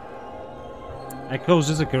 Echoes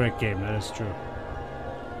is a correct game, that is true.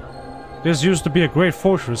 This used to be a great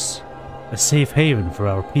fortress, a safe haven for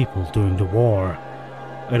our people during the war.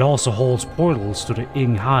 It also holds portals to the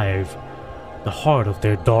Ing Hive, the heart of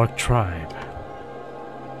their dark tribe.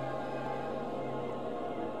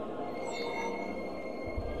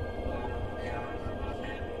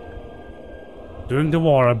 During the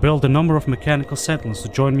war, I built a number of mechanical sentinels to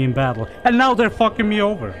join me in battle, and now they're fucking me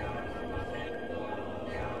over.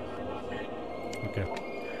 Okay.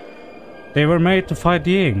 They were made to fight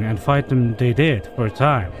the Ing, and fight them they did, for a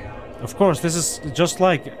time. Of course, this is just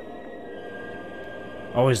like...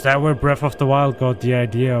 Oh, is that where Breath of the Wild got the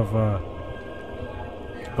idea of,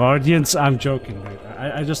 Guardians? I'm joking, dude.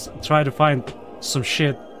 I just try to find some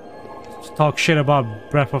shit, to talk shit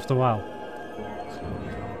about Breath of the Wild.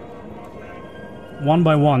 One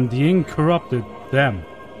by one, the Ing corrupted them.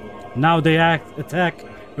 Now they attack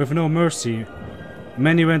with no mercy.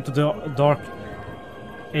 Many went to the dark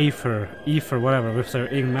Aether, whatever, with their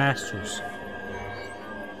Ing masters.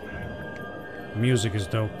 The music is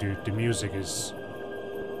dope, dude. The music is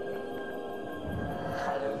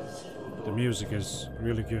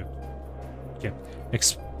really good. Okay.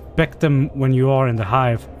 Expect them when you are in the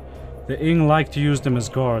hive. The Ing like to use them as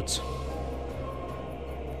guards.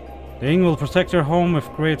 The Ing will protect your home with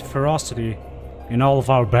great ferocity in all of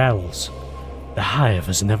our battles. The hive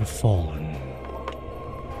has never fallen.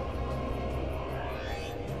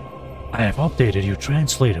 I have updated your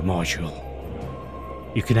translator module.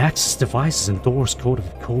 You can access devices and doors coded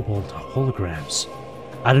with cobalt holograms.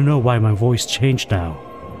 I don't know why my voice changed now.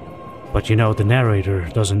 But you know, the narrator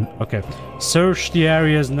doesn't... Okay. Search the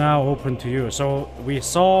areas now open to you. So, we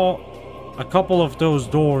saw a couple of those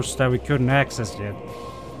doors that we couldn't access yet.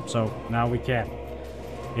 So, now we can.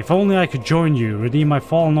 If only I could join you, redeem my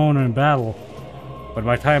fallen owner in battle. But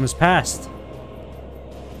my time has passed.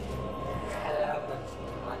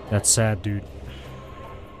 That's sad, dude.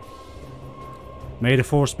 May the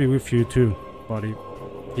force be with you too, buddy.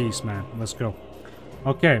 Peace, man. Let's go.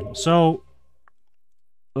 Okay, so...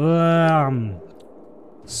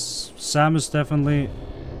 Sam is definitely...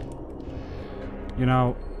 You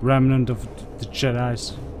know, remnant of the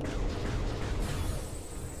Jedis.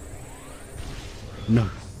 No.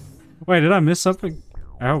 Wait, did I miss something?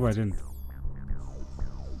 I hope I didn't.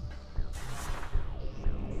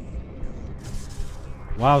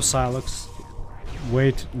 Wow, Silex.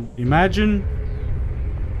 Wait, imagine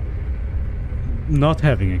not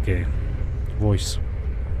having a gay voice.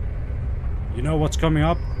 You know what's coming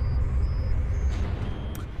up?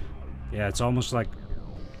 Yeah, it's almost like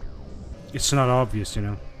it's not obvious, you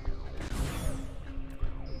know.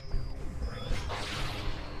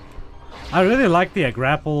 I really like the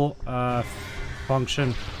grapple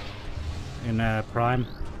function in Prime.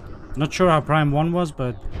 Not sure how Prime 1 was,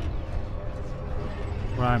 but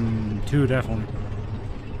Prime 2 definitely.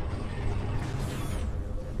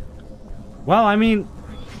 Well, I mean,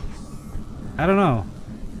 I don't know.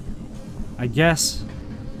 I guess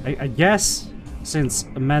since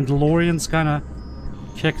Mandalorians kind of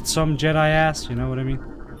kicked some Jedi ass, you know what I mean?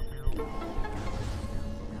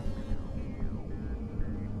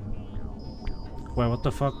 Wait, what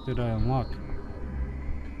the fuck did I unlock?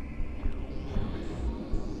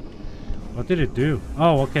 What did it do?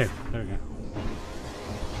 Oh, okay. There we go.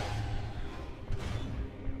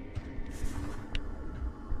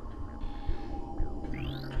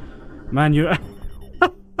 Man, you...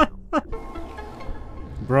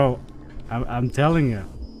 Bro, I'm telling you.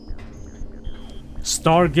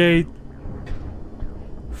 Stargate,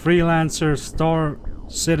 Freelancer, Star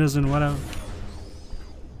Citizen, whatever.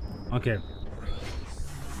 Okay.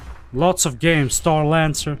 Lots of games. Star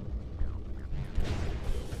Lancer.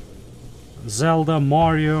 Zelda,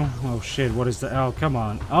 Mario. Oh shit, what is the... Oh, come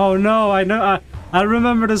on. Oh no, I know. I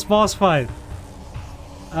remember this boss fight.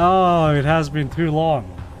 Oh, it has been too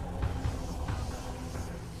long.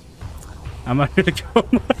 Am I gonna go?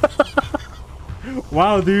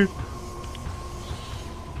 Wow, dude.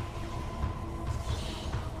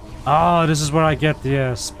 Oh, this is where I get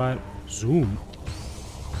the spider. Zoom.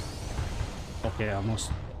 Okay,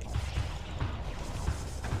 almost.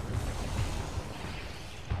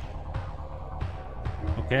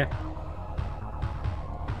 Okay.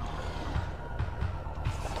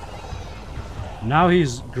 Now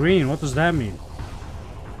he's green. What does that mean?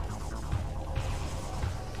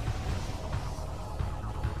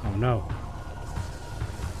 Oh no.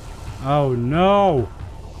 Oh no.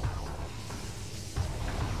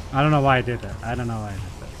 I don't know why I did that. I don't know why I did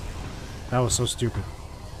that. That was so stupid.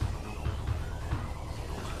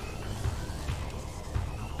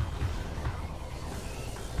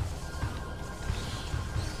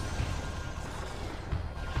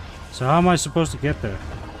 So how am I supposed to get there?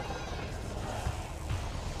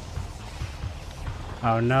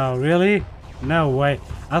 Oh no, really? No way.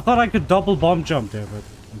 I thought I could double bomb jump there, but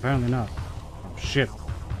apparently not. Oh shit.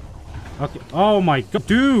 Okay. Oh my god,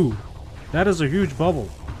 dude! That is a huge bubble.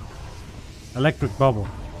 Electric bubble.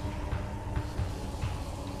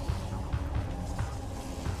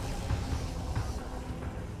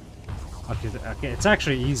 Okay, okay, it's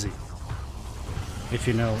actually easy. If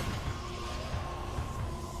you know.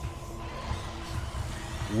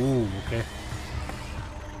 Ooh, okay.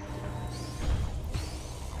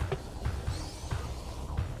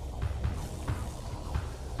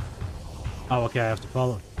 Oh, okay, I have to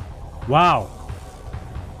follow. Wow.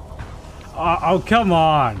 Oh, come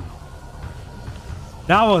on.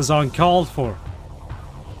 That was uncalled for.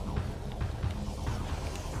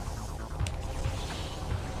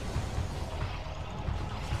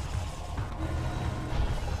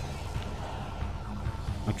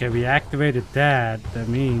 Okay, we activated that. That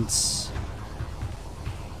means...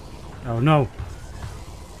 Oh no.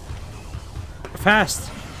 Fast!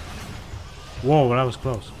 Whoa, that was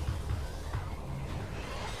close.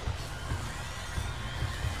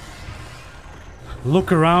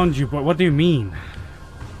 Look around you, but what do you mean?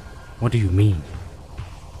 What do you mean?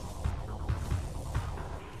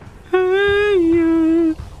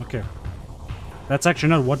 Okay. That's actually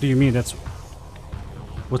not what do you mean, that's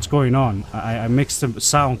what's going on. I mixed the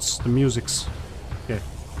sounds, the musics. Okay.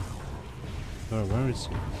 Oh, where is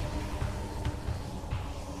he?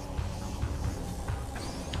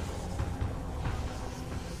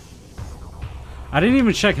 I didn't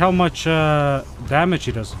even check how much damage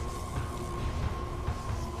he does.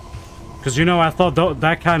 Because, you know, I thought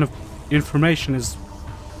that kind of information is...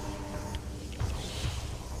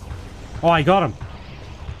 Oh, I got him.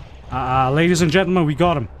 Ladies and gentlemen, we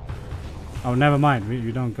got him. Oh, never mind.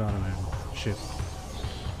 We don't got him. Shit.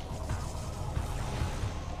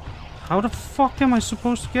 How the fuck am I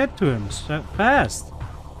supposed to get to him so fast?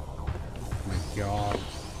 Oh my god.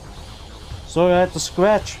 So I had to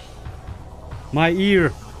scratch my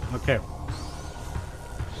ear. Okay.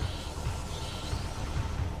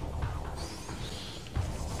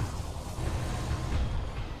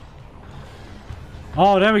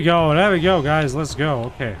 Oh, there we go, guys, let's go.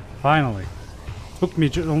 Okay, finally. Took me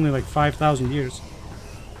only like 5,000 years.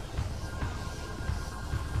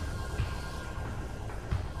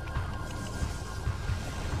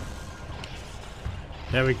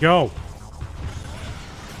 There we go.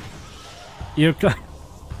 You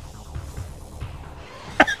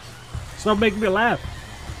stop making me laugh.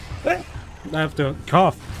 I have to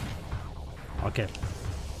cough. Okay.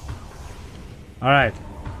 Alright,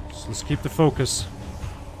 so let's keep the focus.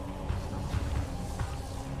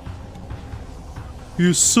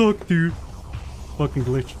 You suck, dude. Fucking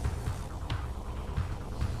glitch.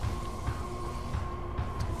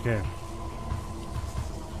 Okay.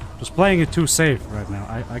 Just playing it too safe right now.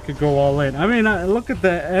 I could go all in. I mean, look at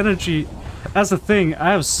the energy. That's the thing.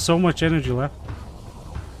 I have so much energy left.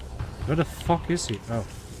 Where the fuck is he? Oh.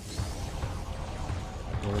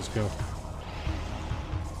 Well, let's go.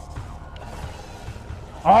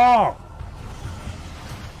 Oh!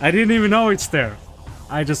 I didn't even know it's there.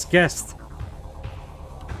 I just guessed.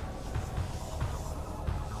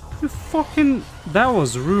 You fucking... That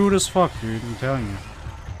was rude as fuck, dude. I'm telling you.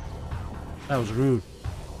 That was rude.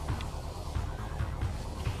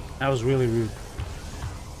 That was really rude.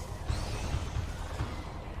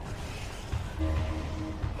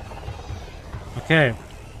 Okay.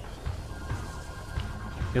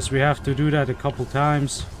 Guess we have to do that a couple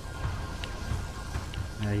times.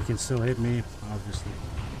 Yeah, he can still hit me, obviously.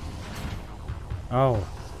 Oh.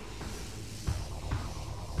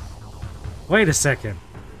 Wait a second.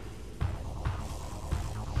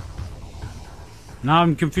 Now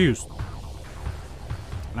I'm confused.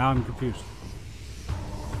 Now I'm confused.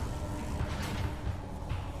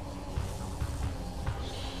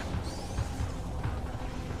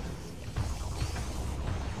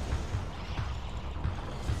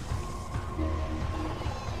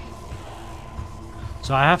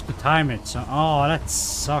 So I have to time it. So oh, that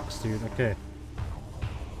sucks, dude. Okay.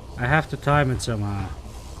 I have to time it somehow.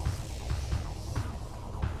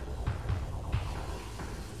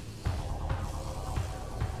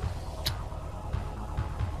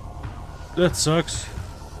 That sucks.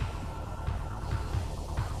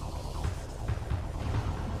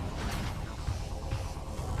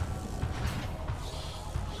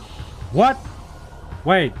 What?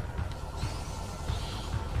 Wait.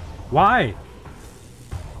 Why?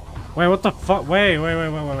 Wait, what the fuck? Wait.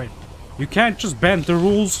 You can't just bend the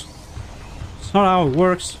rules. It's not how it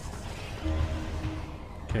works.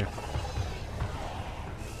 Okay.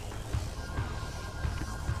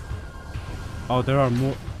 Oh, there are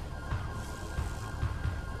more.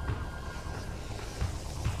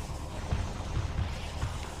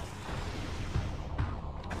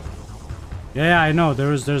 Yeah, I know.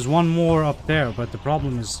 There's one more up there, but the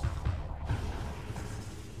problem is...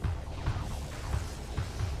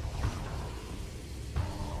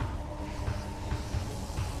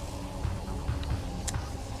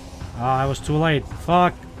 Oh, I was too late.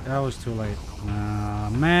 Fuck. That was too late.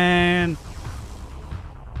 Man.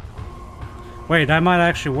 Wait, that might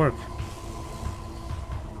actually work.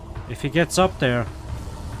 If he gets up there...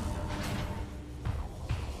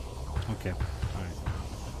 Okay. Alright.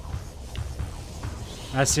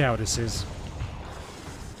 I see how this is.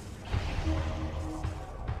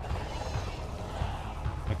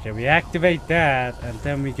 Okay, we activate that, and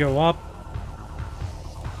then we go up.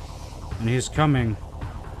 And he's coming.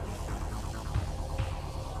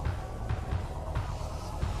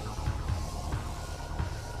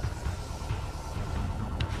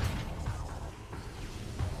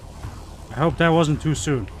 I hope that wasn't too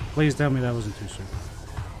soon. Please tell me that wasn't too soon.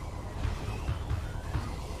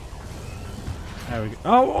 There we go.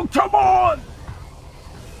 Oh, come on!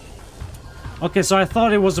 Okay, so I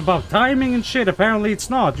thought it was about timing and shit. Apparently it's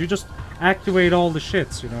not. You just activate all the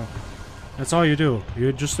shits, you know. That's all you do.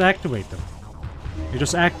 You just activate them. You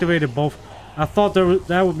just activated both. I thought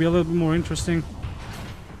that would be a little bit more interesting.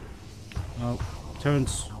 Oh,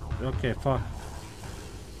 turns... Okay, fuck.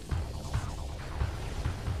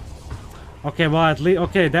 Okay, well at least...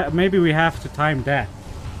 Okay, that maybe we have to time that.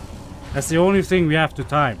 That's the only thing we have to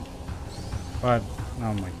time. But...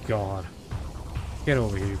 Oh my god. Get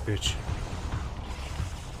over here, you bitch.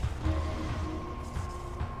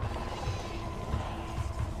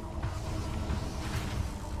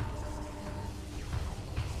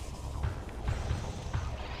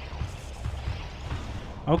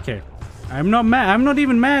 Okay. I'm not mad. I'm not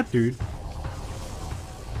even mad, dude.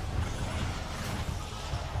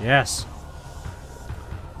 Yes.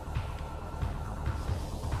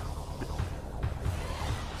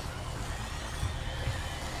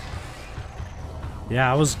 Yeah,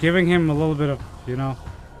 I was giving him a little bit of, you know.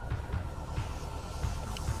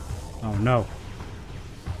 Oh no.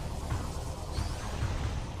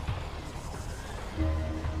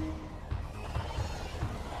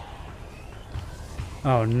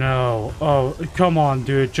 Oh no. Oh, come on,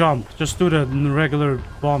 dude. Jump. Just do the regular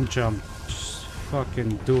bomb jump. Just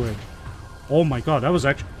fucking do it. Oh my god, that was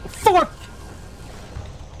actually... Fuck!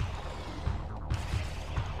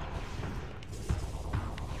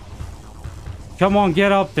 Come on,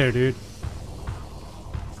 get up there, dude.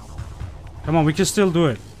 Come on, we can still do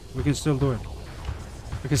it. We can still do it.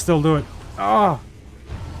 We can still do it. Ah!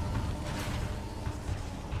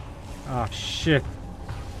 Ah, shit.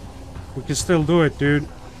 We can still do it, dude.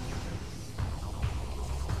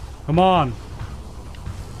 Come on.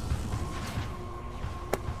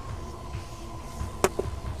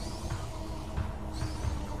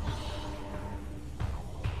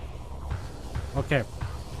 Okay.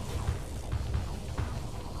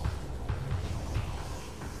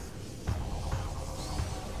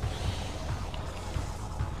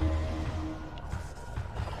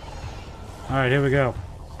 Alright, here we go.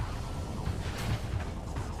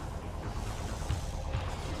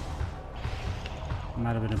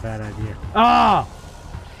 Might have been a bad idea. Ah!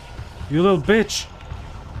 You little bitch!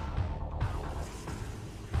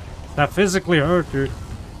 That physically hurt, dude.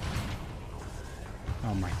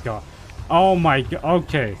 Oh my god. Oh my god.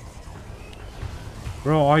 Okay.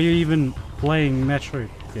 Bro, are you even playing Metroid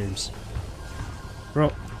games?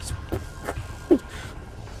 Bro.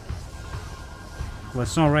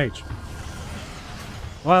 Let's not rage.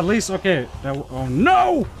 Well, at least, okay. Oh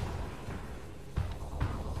no!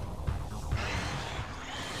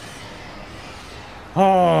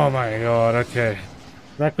 Oh my god, okay.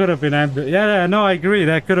 That could have been ended. Yeah, no, I agree.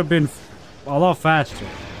 That could have been a lot faster.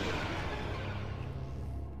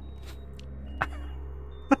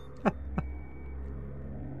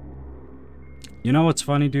 You know what's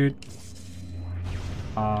funny, dude?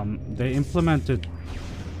 They implemented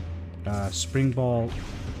Spring Ball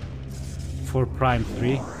for Prime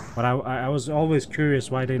 3, but I was always curious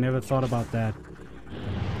why they never thought about that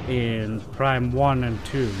in Prime 1 and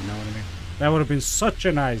 2, you know what I mean? That would have been such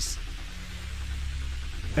a nice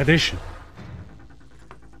addition.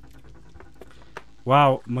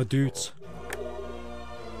 Wow, my dudes.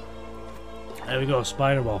 There we go,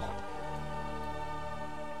 Spider Ball.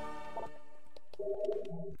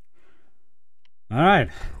 Alright.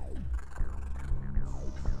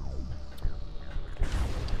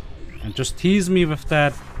 And just tease me with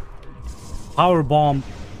that power bomb.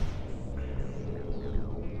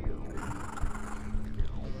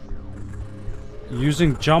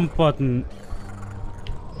 Using jump button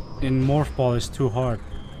in Morph Ball is too hard.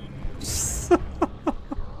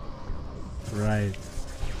 Right.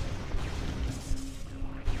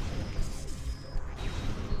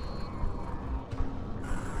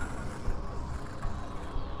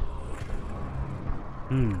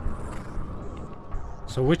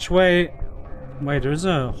 So which way? Wait, there's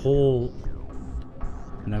a hole.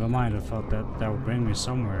 Never mind, I thought that would bring me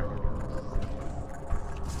somewhere.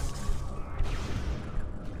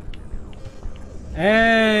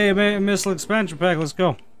 Hey, missile expansion pack, let's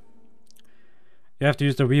go. You have to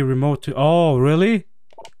use the Wii remote to... Oh, really?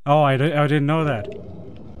 Oh, I didn't know that.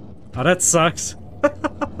 Oh, that sucks.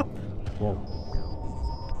 Whoa.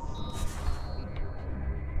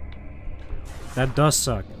 That does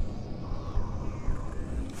suck.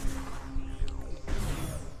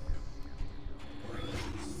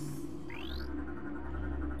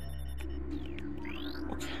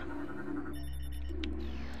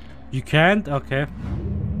 You can't? Okay.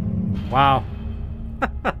 Wow.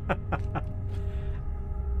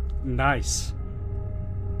 Nice.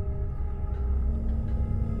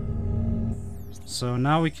 So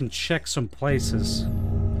now we can check some places.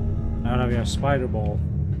 Now that we have Spider Ball.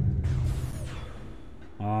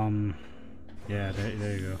 Yeah,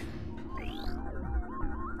 there you go.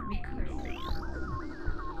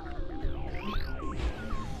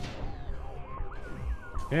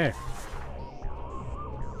 Okay.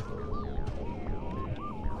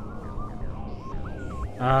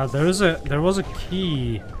 There was a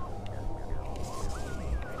key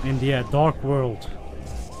in the Dark World.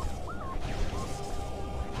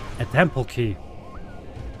 A temple key.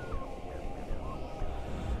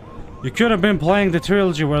 You could have been playing the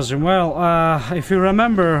trilogy version. Well, if you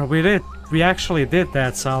remember, we actually did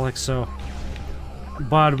that, Salik, so...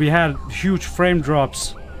 But we had huge frame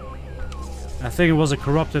drops. I think it was a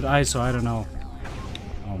corrupted ISO, I don't know.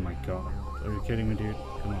 Oh my god. Are you kidding me, dude?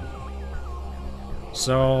 Come on.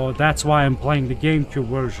 So that's why I'm playing the GameCube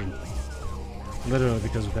version. Literally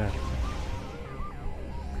because of that.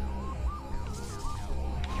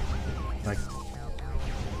 Like...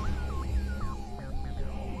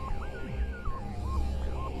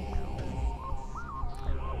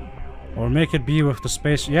 Or make it be with the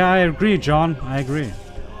space... Yeah, I agree, John. I agree.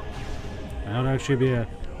 That would actually be a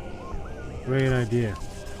great idea.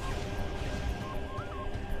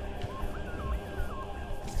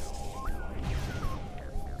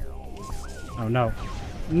 Oh no.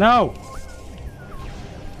 No!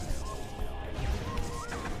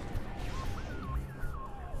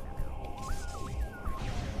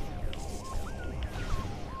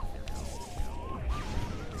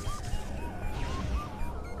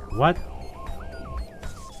 What?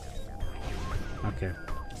 Okay.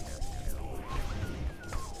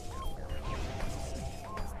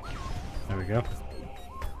 There we go.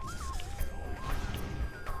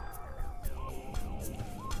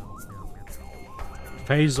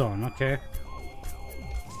 Phase on, okay.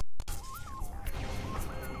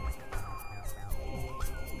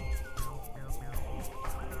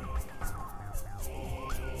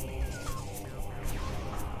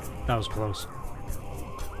 That was close.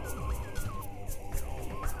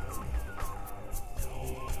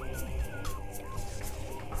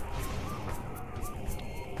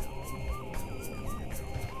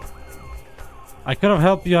 I could have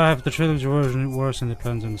helped you. I have the trilogy version worse and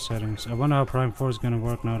depends on the settings. I wonder how Prime 4 is gonna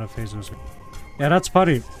work now that Phase is. Yeah, that's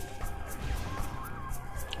funny.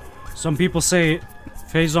 Some people say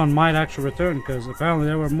Phazon might actually return because apparently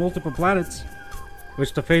there were multiple planets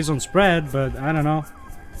which the Phazon spread, but I don't know.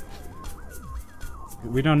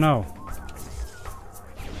 We don't know.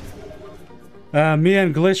 Me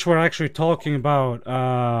and Glitch were actually talking about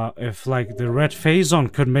if like the red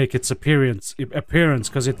Phazon could make its appearance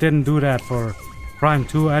because it didn't do that for Prime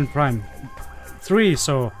 2 and Prime 3,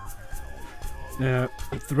 so the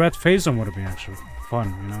red Phazon would have been actually fun,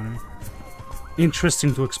 you know what I mean?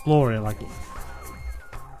 Interesting to explore it, like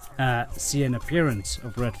see an appearance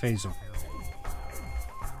of red Phazon.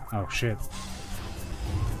 Oh shit.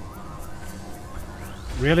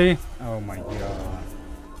 Really? Oh my god.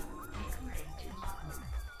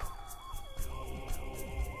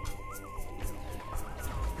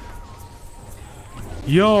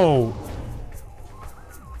 Yo!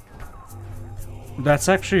 That's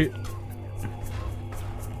actually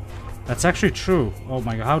true. Oh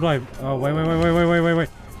my god, how do I... Oh, wait.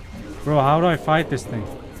 Bro, how do I fight this thing?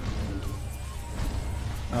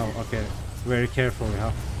 Oh, okay. Very carefully,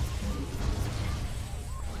 huh?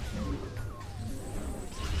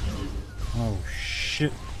 Oh,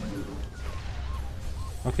 shit.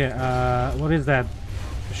 Okay, what is that?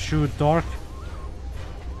 Shoot dark?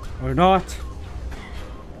 Or not?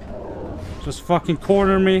 Just fucking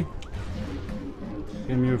corner me.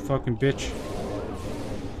 Give me your fucking bitch.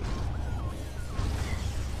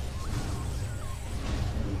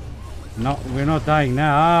 No, we're not dying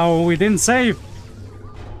now. Oh, we didn't save.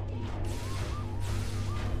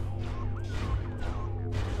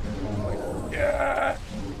 Oh my god.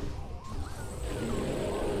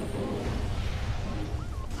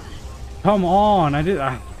 Come on, I did.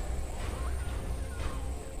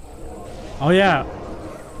 Oh yeah.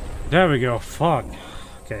 There we go. Fuck.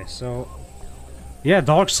 Okay, so yeah,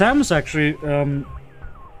 Dark Samus actually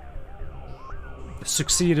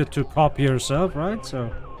succeeded to copy herself, right?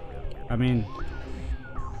 So I mean,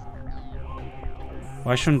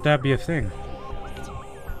 why shouldn't that be a thing?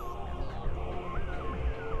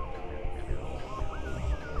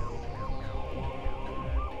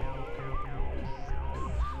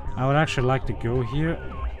 I would actually like to go here,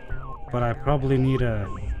 but I probably need a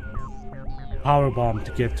power bomb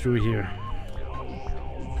to get through here.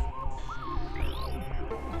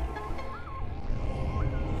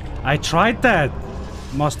 I tried that,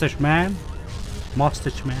 Mustache Man.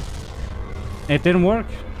 It didn't work.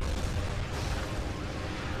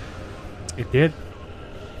 It did?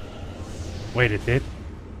 Wait, it did?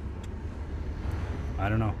 I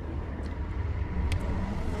don't know.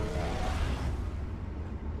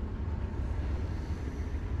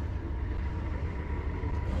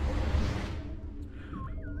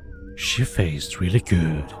 She phased really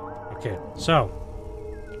good. Okay, so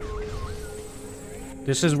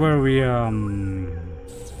this is where we I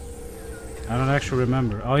don't actually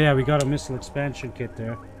remember. Oh yeah, we got a missile expansion kit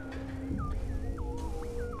there.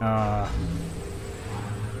 Oh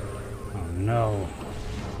no.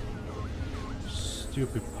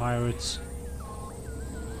 Stupid pirates.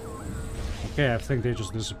 Okay, I think they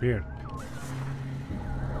just disappeared.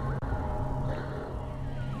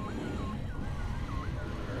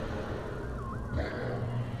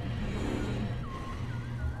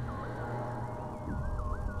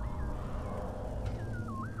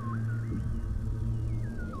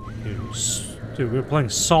 Dude, we're playing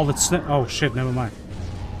Solid Snake. Oh shit, never mind.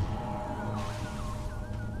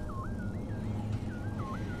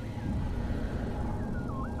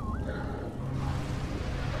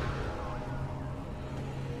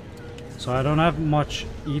 So I don't have much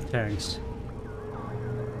E-tanks.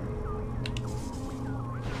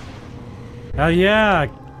 Hell yeah!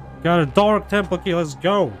 Got a Dark Temple key, let's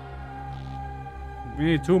go! We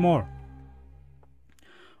need 2 more.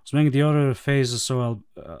 I was making the other phases, so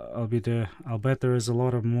I'll bet there is a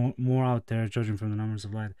lot of more out there, judging from the numbers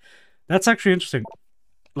of light. That's actually interesting.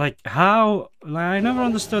 Like how? Like, I never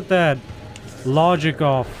understood that logic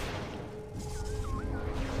of,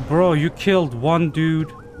 bro, you killed one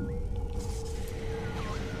dude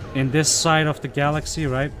in this side of the galaxy,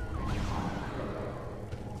 right?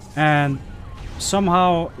 And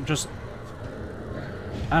somehow just,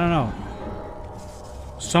 I don't know.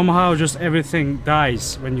 Somehow just everything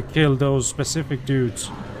dies when you kill those specific dudes.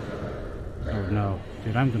 Oh no,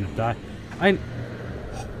 dude, I'm gonna die.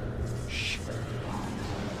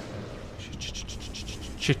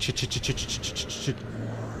 Shit. Shit.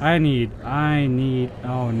 I need.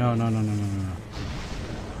 Oh, no.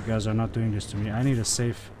 You guys are not doing this to me. I need a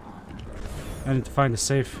safe. I need to find a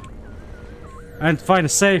safe.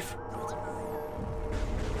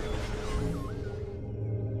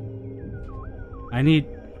 I need...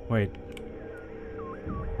 Wait.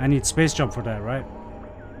 I need space jump for that, right?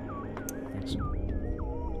 Thanks.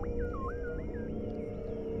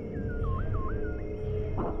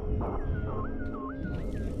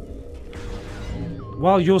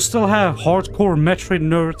 Well, you'll still have hardcore Metroid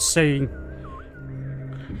nerds saying...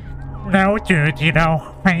 No, dude, you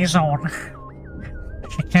know, phase on.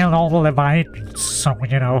 She killed all the Leviathans, so,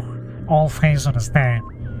 you know, all phase on is dead.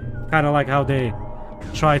 Kind of like how they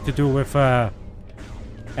tried to do with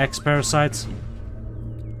X-Parasites.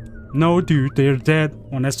 No, dude, they're dead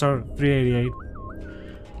on SR-388.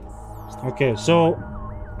 Okay, so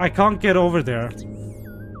I can't get over there.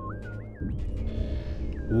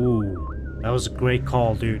 Ooh, that was a great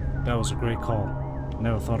call, dude. That was a great call.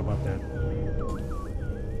 Never thought about that.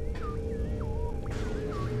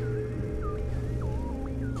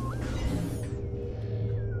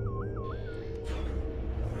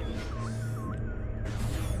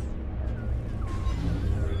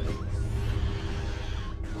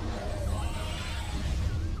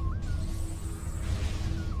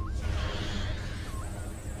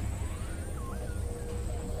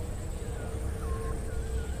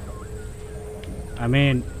 I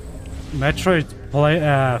mean, Metroid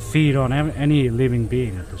feed on any living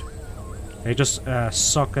being at this point. They just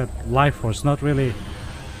suck at life force, not really.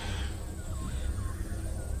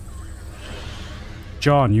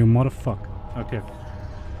 John, you motherfucker. Okay.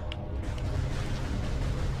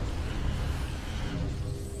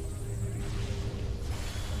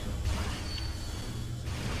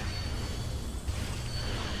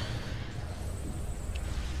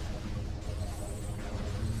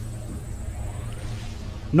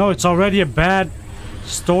 No, it's already a bad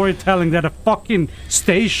storytelling that a fucking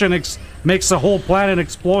station makes a whole planet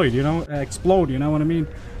explode, you know? You know what I mean?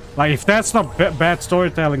 Like, if that's not bad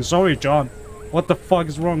storytelling, sorry, John. What the fuck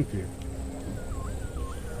is wrong with you?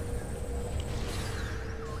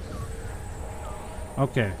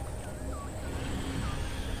 Okay.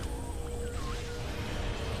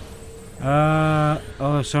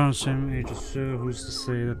 Oh, sorry, same age as who's to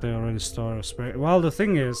say that they already start a spare? Well, the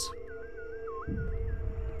thing is...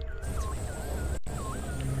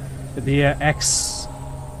 The X...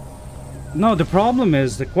 No, the problem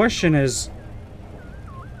is, the question is...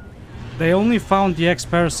 They only found the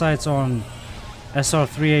X-Parasites on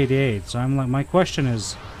SR-388, so I'm like, my question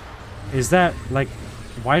is that, like,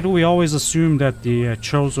 why do we always assume that the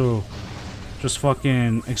Chozo just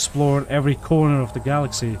fucking explored every corner of the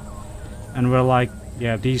galaxy? And we're like,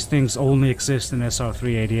 yeah, these things only exist in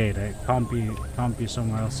SR-388, it can't be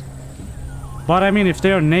somewhere else. But I mean, if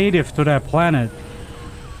they're native to that planet...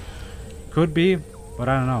 Could be, but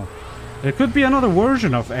I don't know. There could be another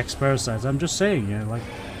version of X-Parasites, I'm just saying, yeah, like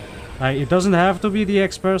it doesn't have to be the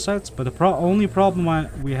X-Parasites, but the only problem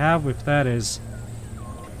we have with that is...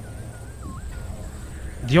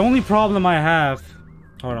 The only problem I have...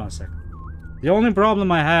 Hold on a second. The only problem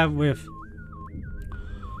I have with...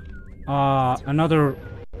 another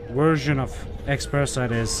version of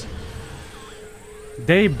X-Parasite is...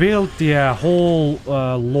 They built the whole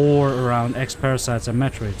lore around X-Parasites and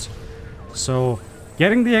Metroids. So,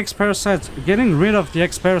 getting rid of the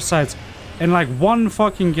X-Parasites in like one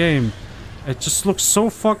fucking game, it just looks so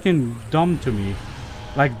fucking dumb to me.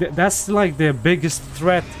 Like, that's like the biggest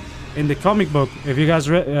threat in the comic book. If you guys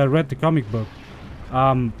read the comic book,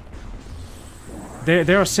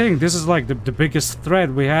 they are saying this is like the biggest threat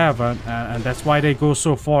we have, and that's why they go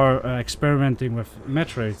so far experimenting with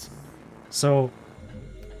Metroids. So...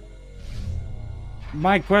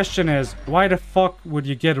 My question is, why the fuck would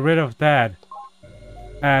you get rid of that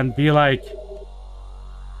and be like...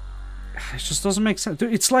 It just doesn't make sense.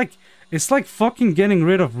 Dude, it's like fucking getting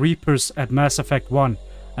rid of Reapers at Mass Effect 1.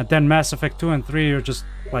 And then Mass Effect 2 and 3 are just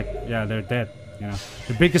like, yeah, they're dead. You know,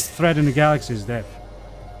 the biggest threat in the galaxy is dead.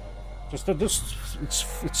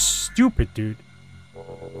 It's stupid, dude.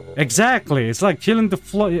 Exactly, it's like killing the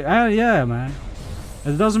flow. Yeah, man.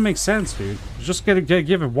 It doesn't make sense, dude. You just gotta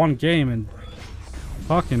give it one game and...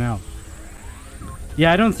 Fucking hell.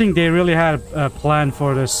 Yeah, I don't think they really had a plan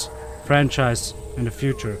for this franchise in the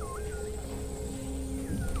future.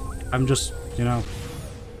 I'm just, you know...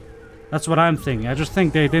 That's what I'm thinking. I just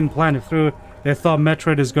think they didn't plan it through. They thought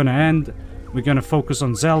Metroid is gonna end. We're gonna focus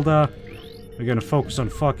on Zelda. We're gonna focus on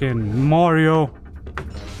fucking Mario.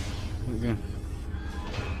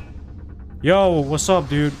 Yo, what's up,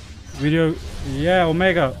 dude? Video... Yeah,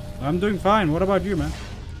 Omega. I'm doing fine. What about you, man?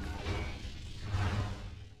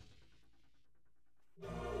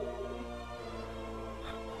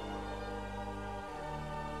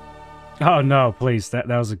 Oh no, please, that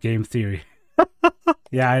was a game theory.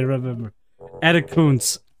 Yeah, I remember. Edit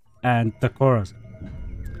Kuntz and the chorus.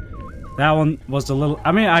 That one was a little...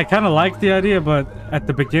 I mean, I kind of liked the idea, but at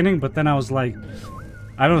the beginning, but then I was like,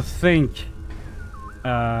 I don't think...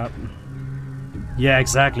 yeah,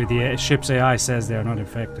 exactly. The ship's AI says they are not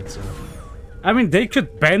infected, so... I mean, they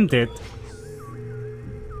could bend it.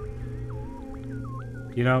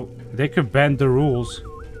 You know, they could bend the rules.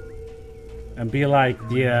 And be like,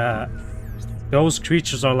 those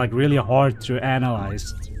creatures are like really hard to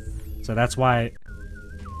analyze. So that's why...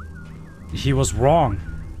 he was wrong.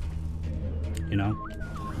 You know?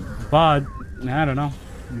 But, I don't know.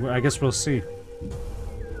 I guess we'll see.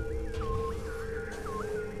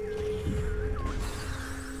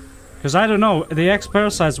 Because I don't know, the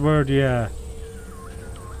X-Parasites were the...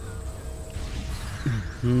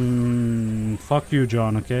 fuck you,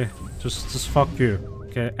 John, okay? Just fuck you.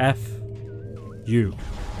 Okay, F you.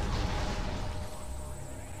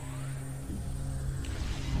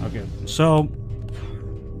 Okay, so...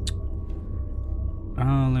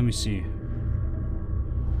 let me see.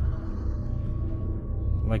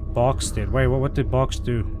 Like Box did. Wait, what did Box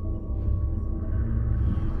do?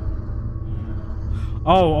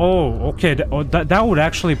 Oh, okay. That would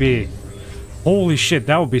actually be... Holy shit,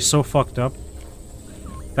 that would be so fucked up.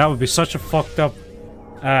 That would be such a fucked up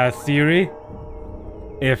theory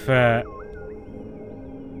if the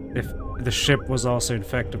ship was also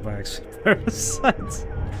infected by parasites.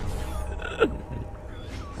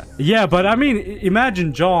 Yeah, but I mean,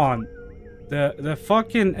 imagine John, the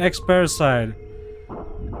fucking X-Parasite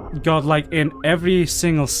got like in every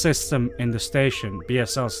single system in the station,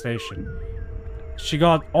 BSL station. She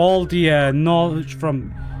got all the knowledge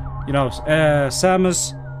from, you know,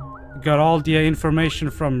 Samus, got all the information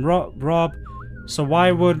from Rob, so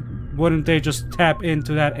why wouldn't they just tap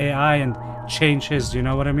into that AI and change his, you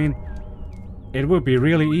know what I mean? It would be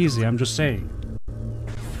really easy, I'm just saying.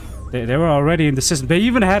 They were already in the system. They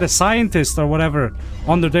even had a scientist or whatever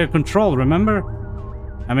under their control, remember?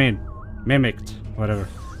 I mean, mimicked, whatever.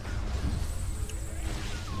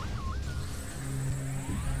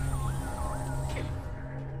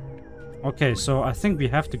 Okay, so I think we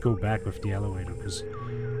have to go back with the elevator, because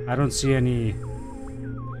I don't see any...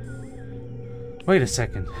 Wait a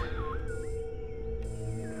second.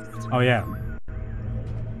 Oh yeah.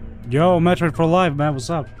 Yo, Metroid for Life, man, what's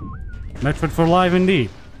up? Metroid for Life indeed.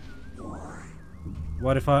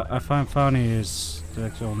 What if I find funny is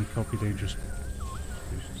that you only copy dangerous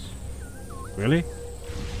species. Really?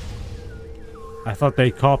 I thought they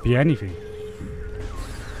copy anything.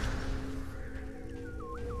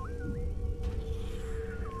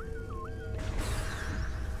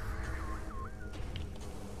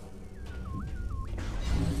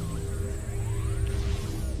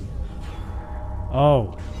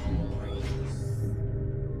 Oh.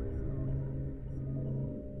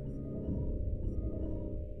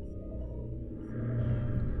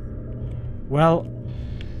 Well,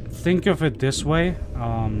 think of it this way.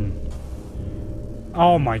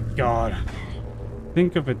 Oh my god.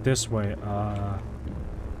 Think of it this way.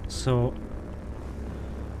 So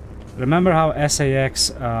remember how SAX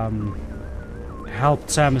helped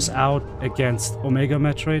Samus out against Omega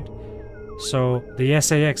Metroid? So the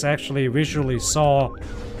SAX actually visually saw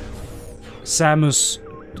Samus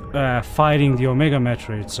fighting the Omega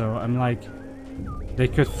Metroid. So I'm like, they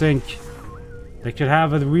could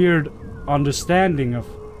have a weird understanding of,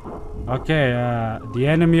 okay, the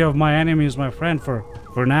enemy of my enemy is my friend for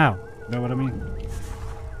now. You know what I mean?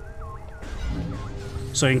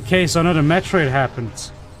 So in case another Metroid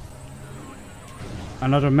happens,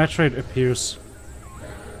 another Metroid appears,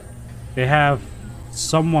 they have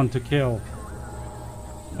someone to kill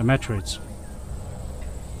the Metroids.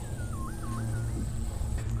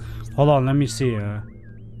 Hold on, let me see.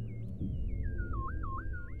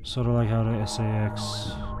 Sort of like how the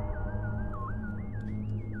SAX...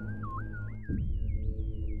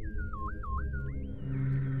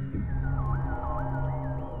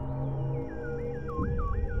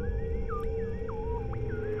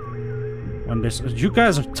 When this... You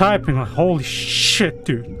guys are typing like, holy shit,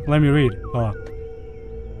 dude. Let me read.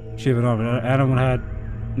 Shiva Adam had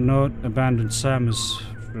not abandoned Samus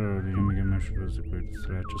for the Omega Metroid was a great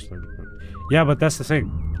threat, just like the... Yeah, but that's the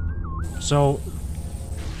thing. So...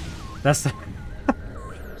 That's the...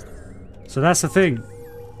 So that's the thing.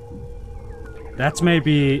 That's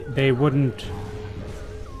maybe they wouldn't...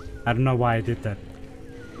 I don't know why I did that.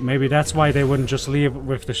 Maybe that's why they wouldn't just leave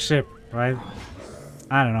with the ship, right?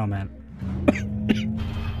 I don't know, man.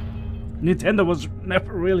 Nintendo was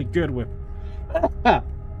never really good with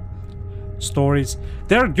stories.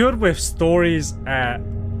 They're good with stories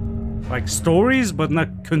like stories, but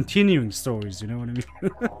not continuing stories. You know what I mean?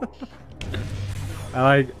 I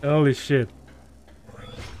like holy shit.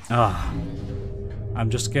 Ah, I'm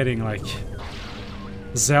just getting like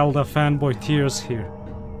Zelda fanboy tears here.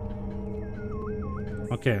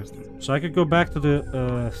 Okay, so I could go back to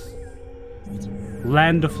the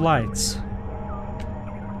Land of Lights,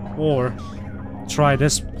 or try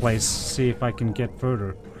this place, see if I can get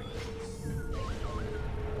further.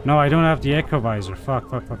 No, I don't have the Echo Visor.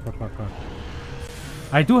 Fuck.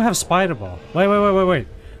 I do have Spider Ball. Wait.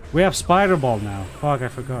 We have Spider Ball now. Fuck, I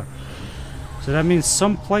forgot. So that means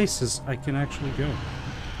some places I can actually go.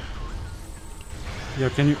 Yeah,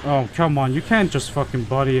 can you... Oh, come on. You can't just fucking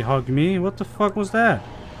body hug me. What the fuck was that?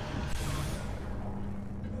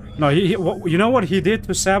 No, you know what he did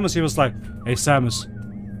to Samus? He was like, hey, Samus.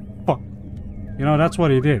 Fuck. You know, that's what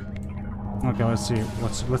he did. Okay, let's see.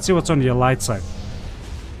 Let's see what's on the light side.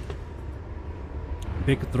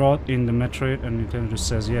 Big drought in the Metroid, and Nintendo just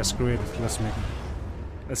says, yeah, screw it. Let's make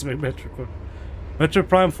Metroid. Metroid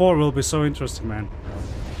Prime 4 will be so interesting, man.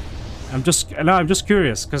 I'm just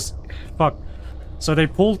curious, cause fuck. So they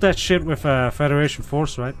pulled that shit with Federation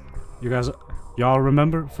Force, right? Y'all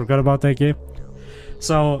remember? Forgot about that game?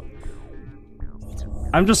 So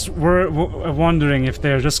I'm just wondering if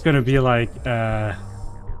they're just gonna be like,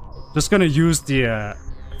 just gonna use the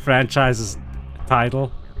franchise's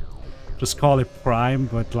title. Just call it Prime,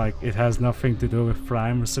 but like it has nothing to do with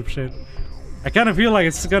Prime or some shit. I kind of feel like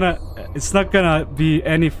it's not gonna be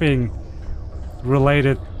anything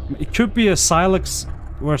related. It could be a Silex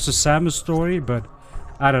versus Samus story, but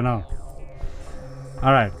I don't know.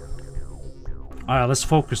 Alright, let's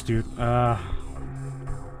focus, dude.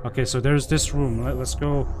 Okay, so there's this room. Let's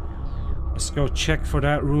go check for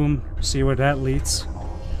that room, see where that leads.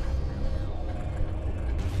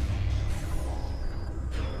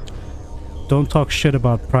 Don't talk shit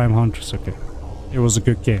about Prime Hunters, okay? It was a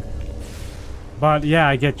good game. But yeah,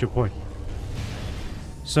 I get your point.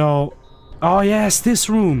 So, oh yes, this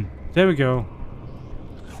room. There we go.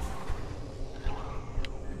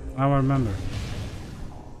 Now I remember.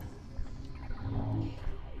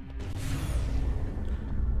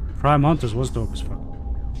 Prime Hunters was dope as fuck.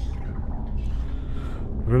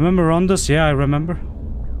 Remember Rondas? Yeah, I remember.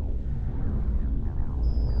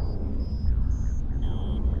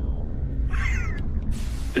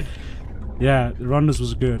 Yeah, Rondas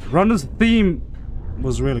was good. Rondas' theme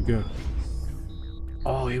was really good.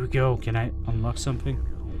 Oh, here we go. Can I unlock something?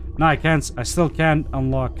 No, I can't. I still can't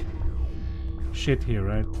unlock shit here,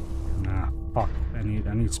 right? Nah, fuck. I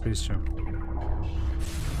need space jump.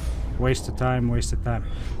 Waste of time.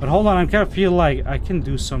 But hold on, I kind of feel like I can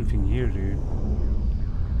do something here, dude.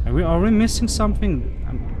 Are we missing something?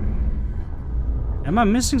 Am I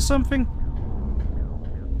missing something?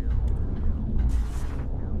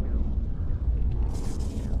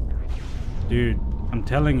 Dude, I'm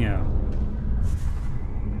telling you.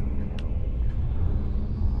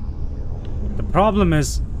 The problem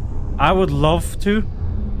is, I would love to,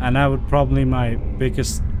 and I would probably my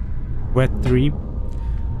biggest wet dream,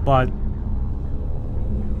 but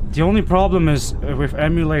the only problem is with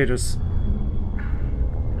emulators,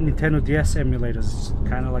 Nintendo DS emulators,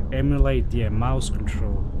 kind of like emulate the mouse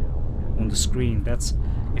control on the screen. That's,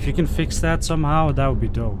 if you can fix that somehow, that would be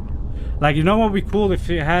dope. Like, you know what would be cool if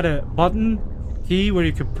you had a button key where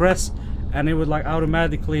you could press and it would like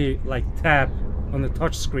automatically like tap on the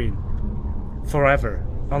touch screen forever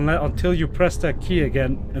until you press that key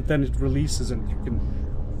again, and then it releases and you can,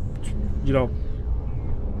 you know,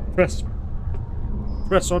 press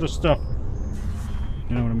other stuff.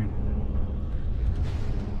 You know what I mean?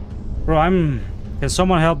 Bro, can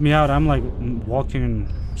someone help me out? I'm like walking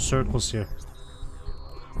in circles here.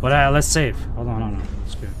 But let's save. Hold on.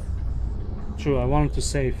 It's good. True, I wanted to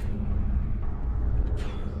save.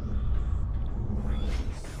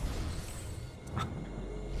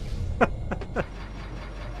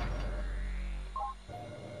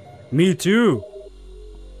 Me too.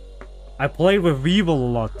 I played with Weevil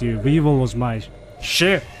a lot, dude. Weevil was my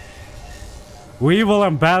shit. Weevil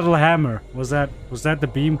and Battle Hammer. Was that the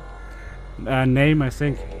beam name, I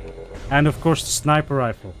think? And of course the sniper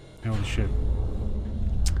rifle. Holy shit.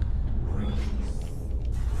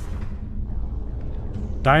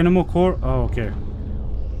 Dynamo core? Oh, okay.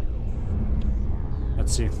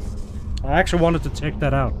 Let's see. I actually wanted to check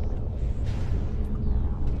that out.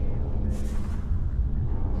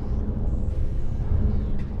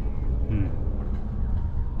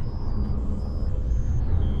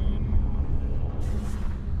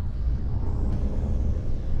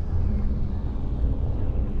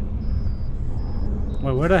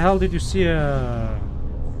 Wait, where the hell did you see a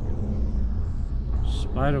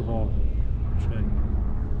Spider ball. Shit.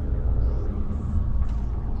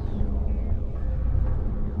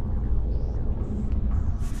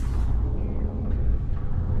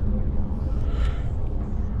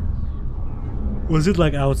 Was it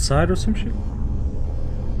like outside or some shit?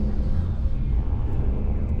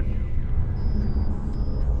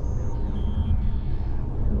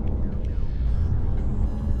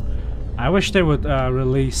 I wish they would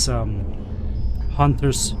release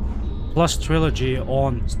Hunters Plus Trilogy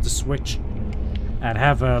on the Switch and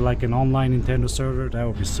have like an online Nintendo server. That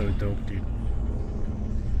would be so dope, dude.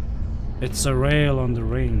 It's a rail on the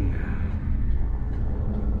ring.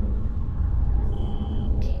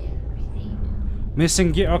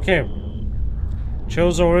 Missing gear. Okay.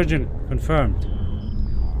 Chose origin confirmed.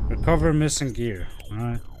 Recover missing gear.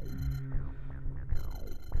 Alright.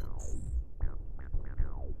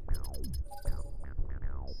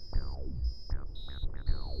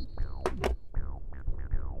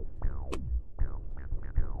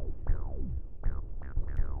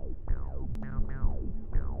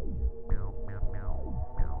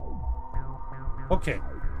 Okay,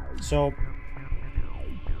 so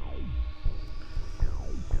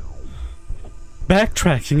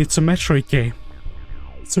backtracking, it's a Metroid game.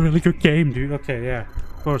 It's a really good game, dude. Okay, yeah,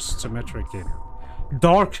 of course it's a Metroid game.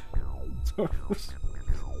 Dark.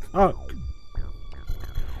 Oh.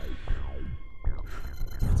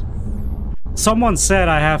 Someone said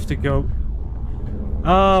I have to go.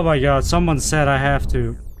 Oh my god, someone said I have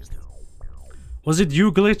to. Was it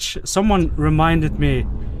you, Glitch? Someone reminded me.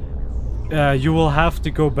 You will have to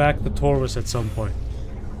go back to Taurus at some point.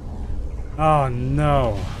 Oh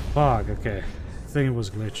no. Fuck, okay. I think it was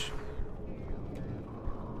Glitch.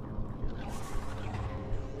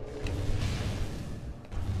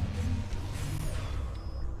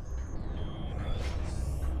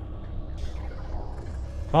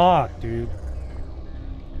 Fuck, dude.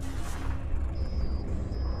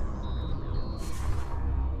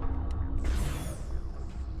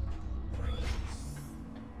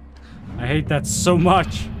 I hate that so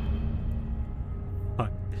much.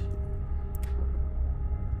 Fuck.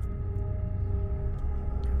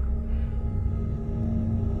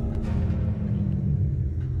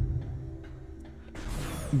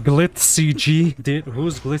 Glit CG, dude.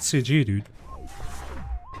 Who's Glit CG, dude?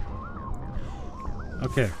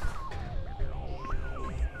 Okay.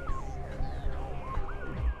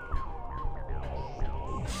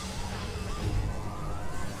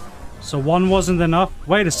 So one wasn't enough?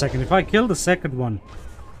 Wait a second, if I kill the second one...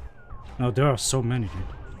 No, there are so many, dude.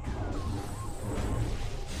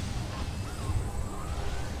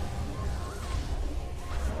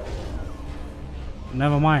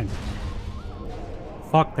 Never mind.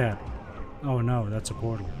 Fuck that. Oh no, that's a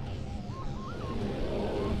portal.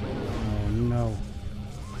 Oh no.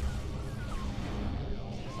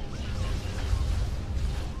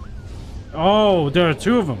 Oh, there are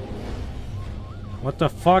two of them. What the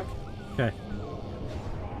fuck? Okay.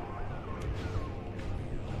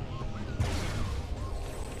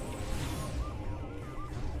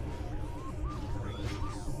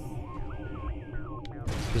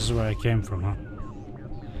 This is where I came from, huh?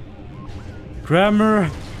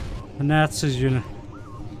 Grammar, Nazis unit.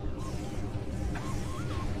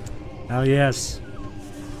 Oh yes.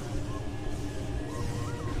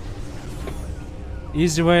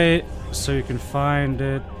 Easy way so you can find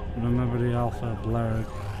it. Remember the alpha blur.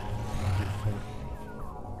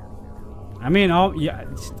 I mean, oh yeah.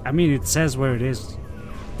 I mean, it says where it is.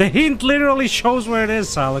 The hint literally shows where it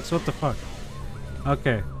is, Alex. What the fuck?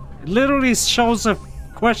 Okay, it literally shows a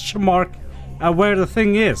question mark at where the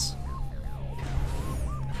thing is.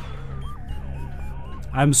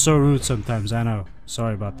 I'm so rude sometimes. I know.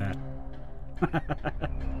 Sorry about that.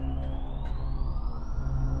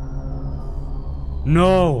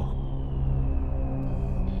 No.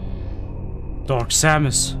 Dark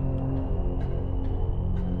Samus.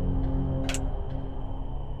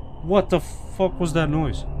 What the fuck was that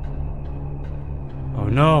noise? Oh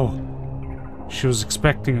no. She was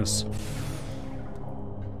expecting us.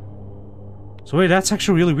 So wait, that's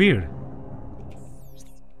actually really weird.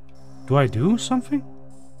 Do I do something?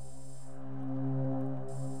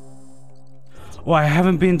 Oh, I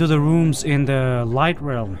haven't been to the rooms in the light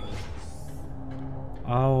realm.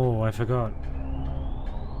 Oh, I forgot.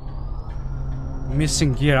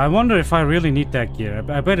 Missing gear. I wonder if I really need that gear.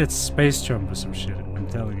 I bet it's space jump or some shit. I'm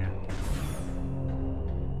telling you.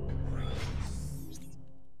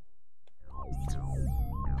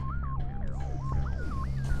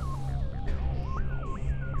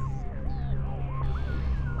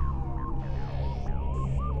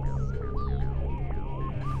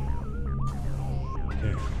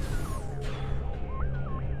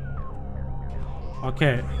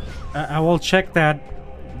 Okay, I will check that,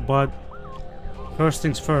 but first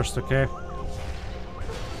things first, okay?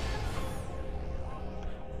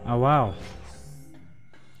 Oh wow.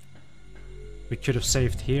 We could have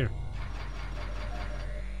saved here.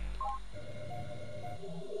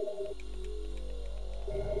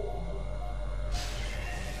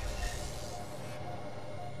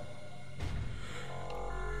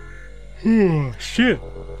 Oh, shit.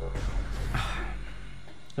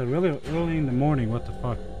 So really early in the morning, what the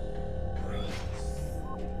fuck?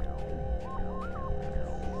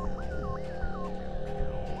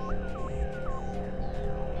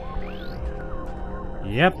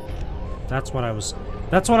 Yep. That's what I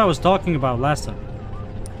was talking about last time.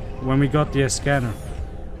 When we got the scanner.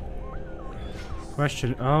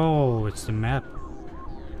 Question. Oh, it's the map.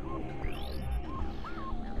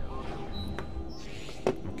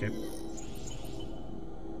 Okay.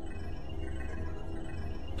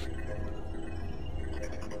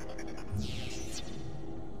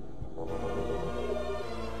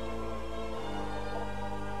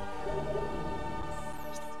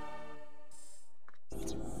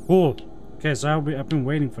 Cool. Okay, so I've been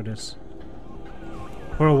waiting for this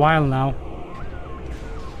for a while now.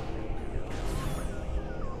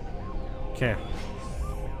 Okay.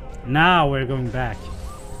 Now we're going back.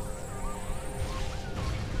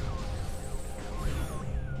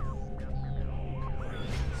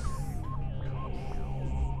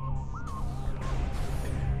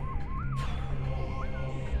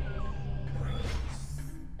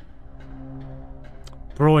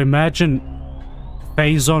 Bro, imagine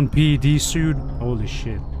phase on PED suit. Holy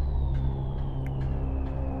shit.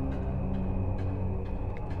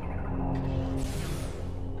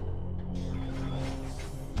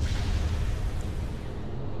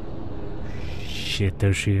 Shit,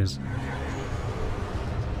 there she is.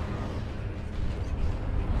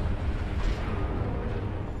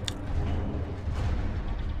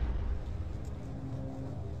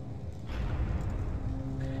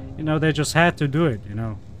 You know, they just had to do it, you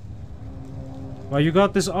know. Well, you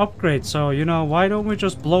got this upgrade, so, you know, why don't we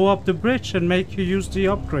just blow up the bridge and make you use the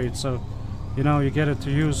upgrade, so, you know, you get it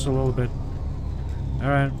to use a little bit.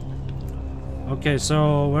 Alright. Okay,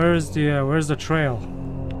 so where's the trail?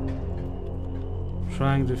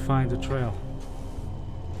 Trying to find the trail.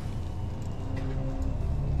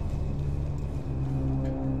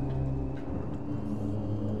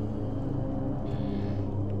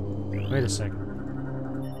 Wait a second.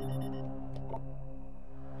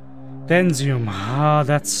 Denzium. Ah,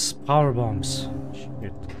 that's power bombs.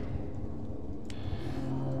 Shit.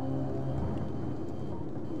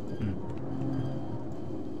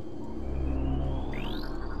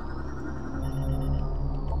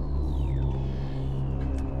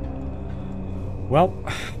 Well,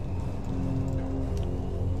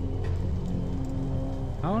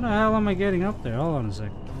 how the hell am I getting up there? Hold on a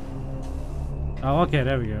sec. Oh, okay,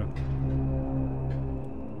 there we go.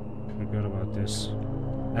 Forgot about this.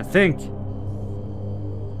 I think.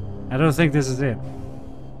 I don't think this is it.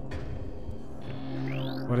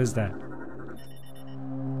 What is that?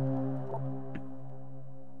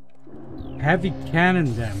 Heavy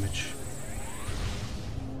cannon damage.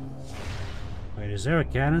 Wait, is there a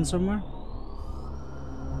cannon somewhere?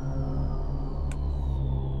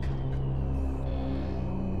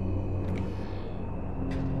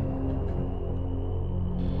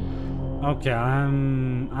 Okay,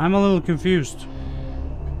 I'm a little confused.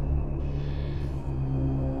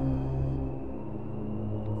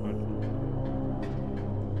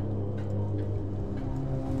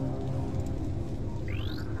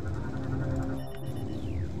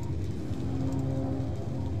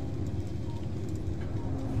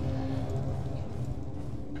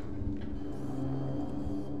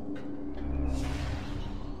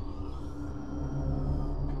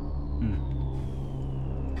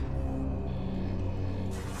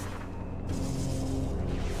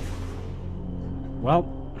 Well,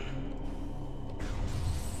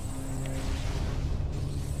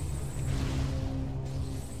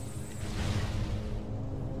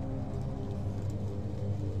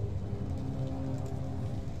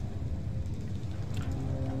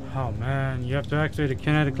 oh man, you have to activate a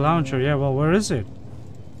kinetic launcher. Yeah, well, where is it?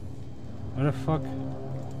 Where the fuck?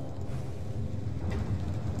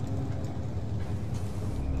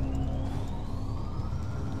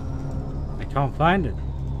 I can't find it.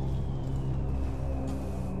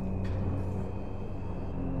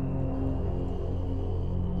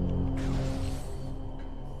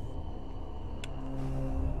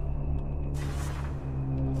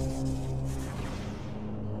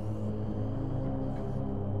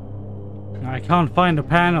 I can't find a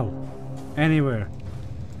panel anywhere.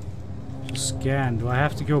 Scan. Do I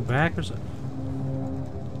have to go back or something?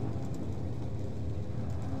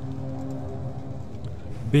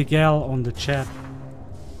 Big L on the chat.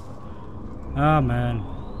 Ah, man.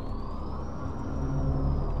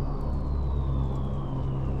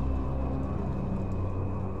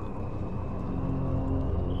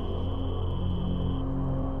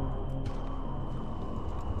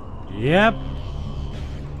 Yep.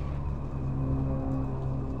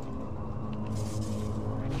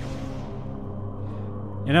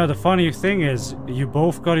 You know, the funny thing is, you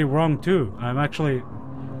both got it wrong too. I'm actually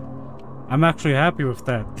happy with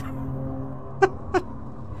that.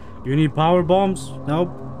 You need power bombs?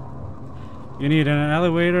 Nope. You need an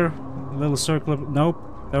elevator? A little circle of... Nope.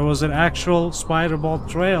 There was an actual spider ball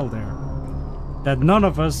trail there that none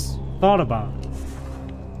of us thought about.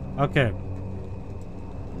 Okay.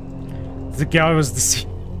 The guy was the...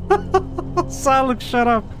 Silence, shut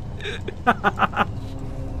up.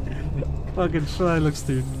 Fucking Shylock's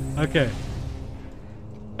dude. Okay.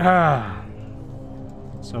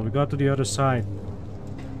 So we got to the other side.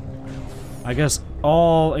 I guess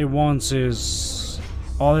all it wants is...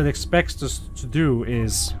 all it expects us to do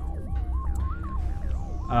is...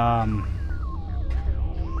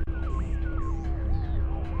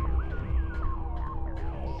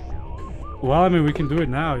 well, I mean, we can do it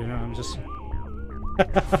now, you know, I'm just...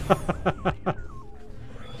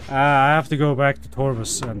 I have to go back to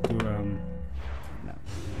Torvus and to,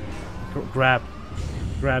 grab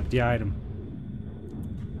the item.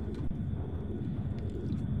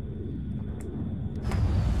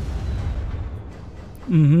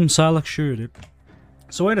 Shylock sure did.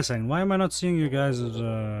 So wait a second, why am I not seeing you guys as,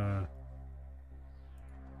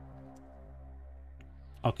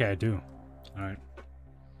 okay, I do. Alright.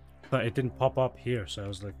 But it didn't pop up here, so I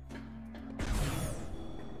was like...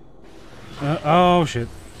 oh, shit.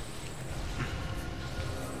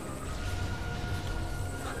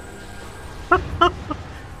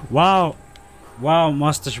 Wow. Wow,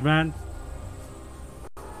 Mustache Man.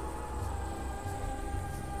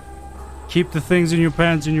 Keep the things in your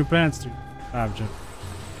pants, dude. I'm joking.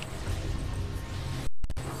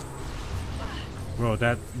 Bro,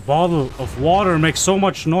 that bottle of water makes so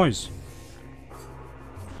much noise.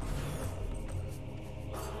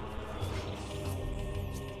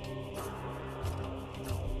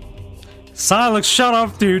 Shylock, shut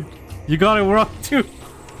up, dude. You got it wrong, too.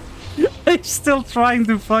 He's still trying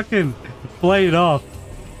to fucking play it off.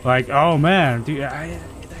 Like, oh man, dude, that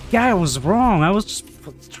guy was wrong. I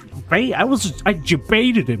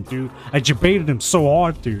debated him, dude. I debated him so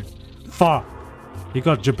hard, dude. Fuck. He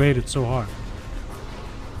got debated so hard.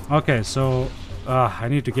 Okay, so I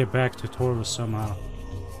need to get back to Torvus somehow.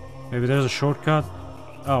 Maybe there's a shortcut?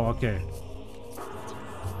 Oh, okay.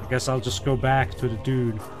 I guess I'll just go back to the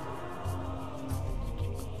dude.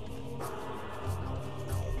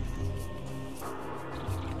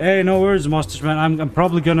 Hey, no worries, Mustache Man. I'm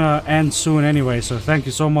probably gonna end soon anyway, so thank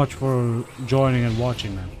you so much for joining and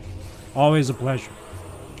watching, man. Always a pleasure.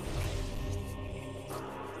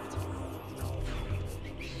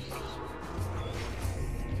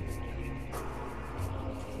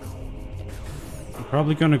 I'm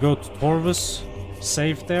probably gonna go to Torvus,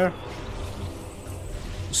 save there,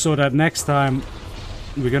 so that next time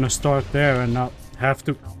we're gonna start there and not have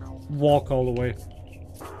to walk all the way.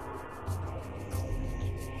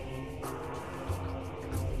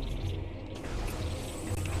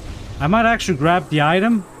 I might actually grab the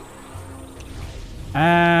item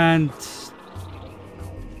and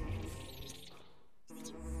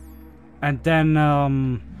then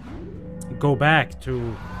go back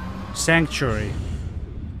to Sanctuary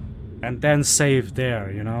and then save there,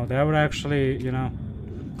 you know. That would actually, you know,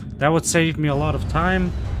 that would save me a lot of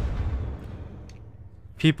time.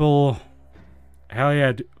 People, hell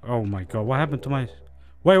yeah. Oh my god, what happened to my...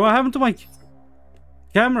 Wait, what happened to my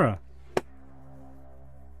camera?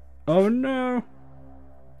 Oh no!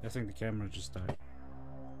 I think the camera just died.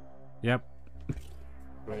 Yep.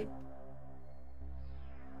 Great.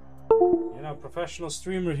 You know, professional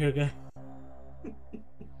streamer here, guy. Oh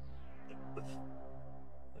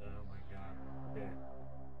my god. Okay.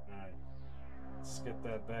 Alright. Let's get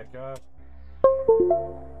that back up.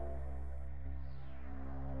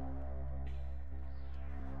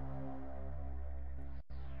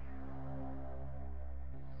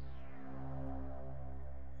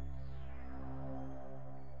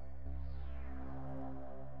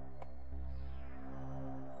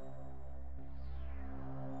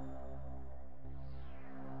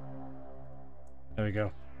 There we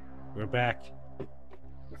go. We're back.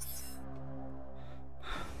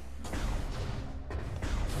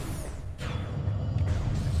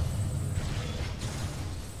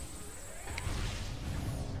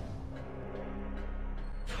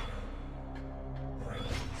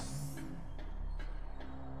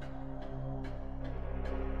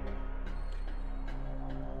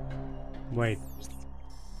 Wait.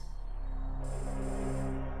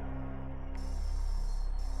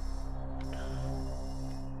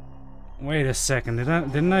 Wait a second,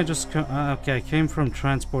 didn't I just come? Okay, I came from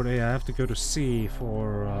transport A. I have to go to C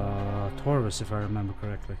for Torvis, if I remember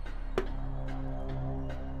correctly.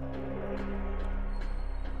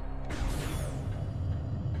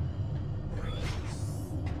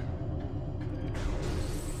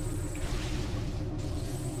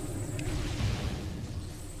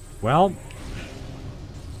 Well,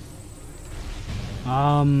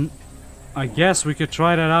 I guess we could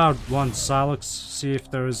try that out once, Alex. See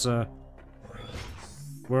if there is a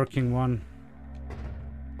working one.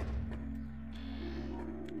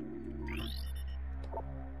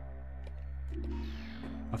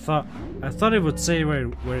 I thought it would say where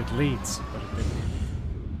it leads, but it didn't.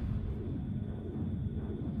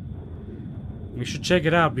 We should check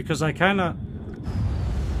it out because I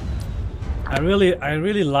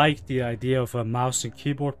really like the idea of a mouse and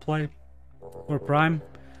keyboard play for Prime,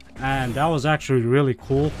 and that was actually really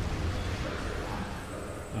cool.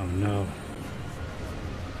 Oh no.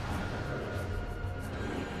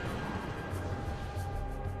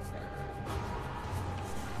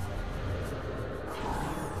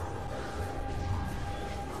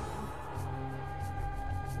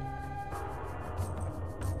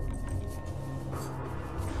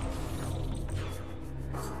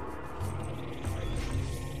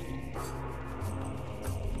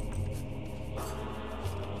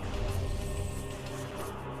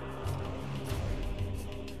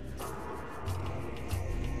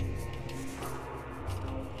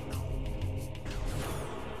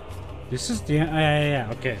 This is the yeah,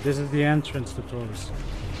 okay. This is the entrance to Taurus.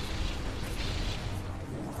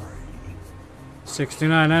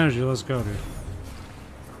 69 energy. Let's go, dude.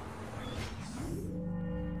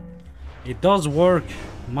 It does work.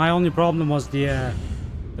 My only problem was the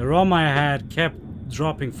ROM I had kept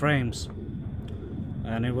dropping frames,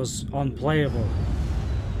 and it was unplayable.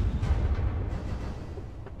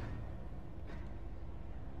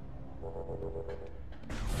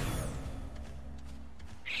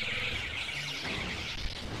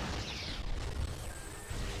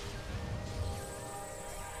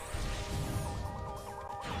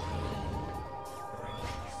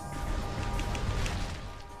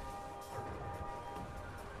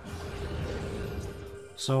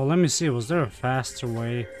 So let me see, was there a faster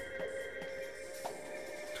way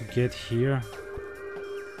to get here?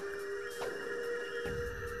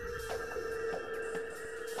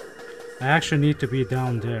 I actually need to be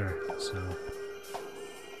down there, so...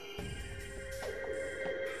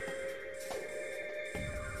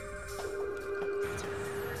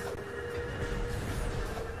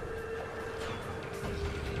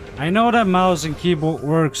 I know that mouse and keyboard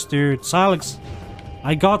works, dude. Silex,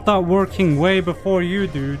 I got that working way before you,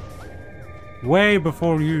 dude. Way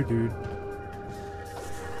before you, dude.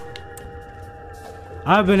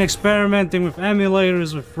 I've been experimenting with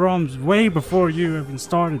emulators, with ROMs, way before you even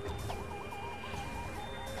started.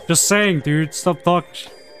 Just saying, dude. Stop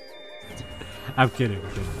talking. I'm kidding, I'm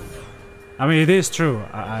kidding. I mean, it is true.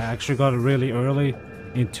 I actually got really early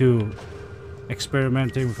into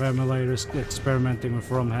experimenting with emulators, experimenting with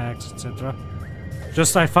ROM hacks, etc. I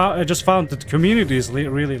just found that the community is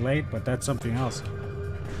really late, but that's something else.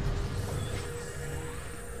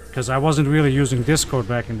 Because I wasn't really using Discord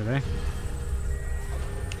back in the day.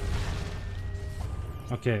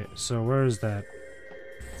 Okay, so where is that?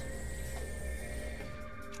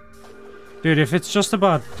 Dude, if it's just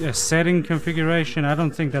about setting configuration, I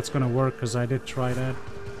don't think that's gonna work, because I did try that.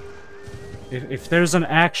 If there's an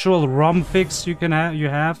actual ROM fix you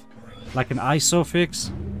have, like an ISO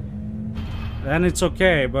fix, then it's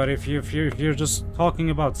okay. But if you're just talking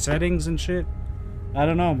about settings and shit, I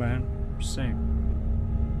don't know, man. Just saying.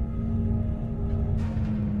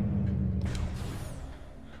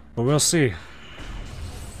 But we'll see.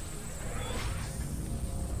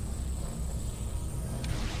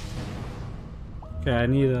 Okay, I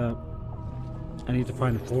need to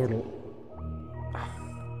find a portal.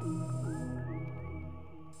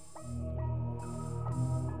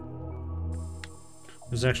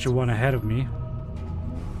 There's actually one ahead of me.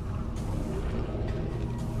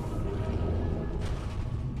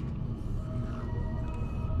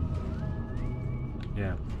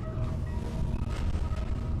 Yeah.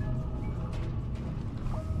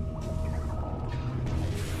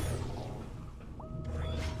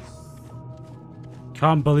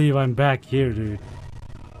 Can't believe I'm back here, dude.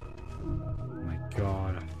 Oh my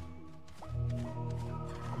god.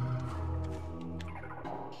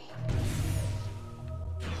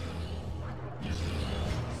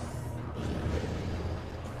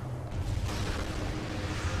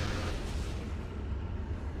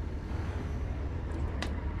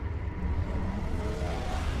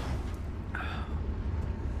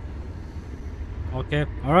 Okay,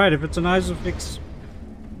 alright, if it's an isofix,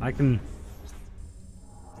 I can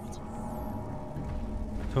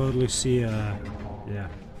totally see, yeah,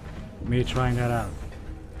 me trying that out.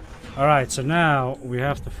 Alright, so now we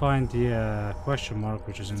have to find the question mark,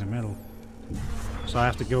 which is in the middle. So I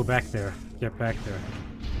have to go back there, get back there.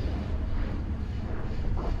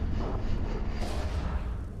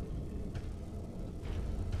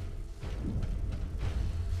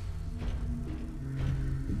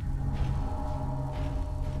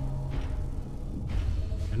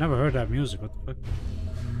 I never heard that music, what the fuck?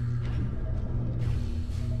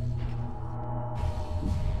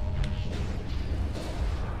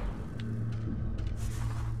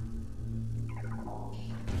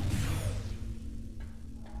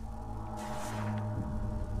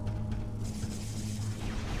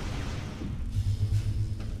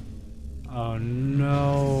 Oh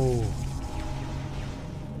no.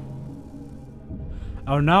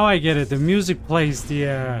 Oh, now I get it. The music plays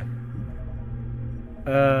the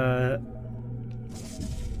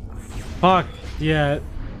fuck, yeah,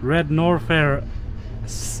 Red Norfair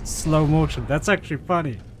slow motion. That's actually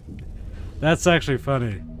funny. That's actually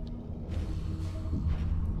funny.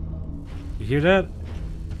 You hear that?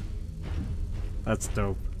 That's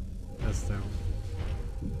dope. That's dope.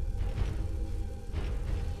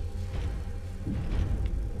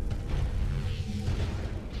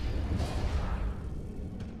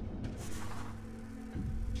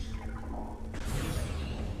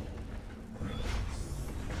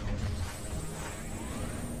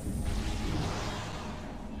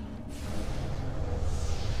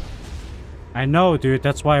 I know, dude.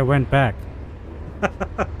 That's why I went back.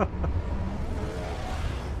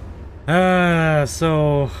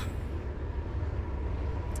 So...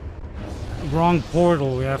 Wrong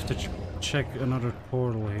portal. We have to check another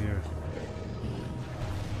portal here.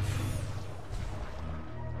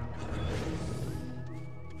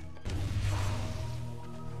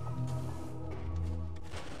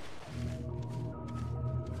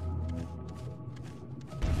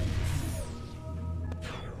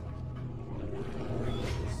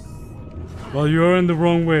 Well, you're in the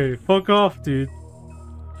wrong way. Fuck off, dude.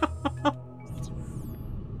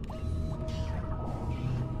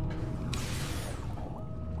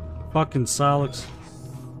 Fucking Salix.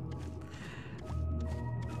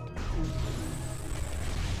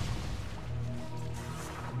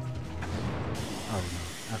 Oh no.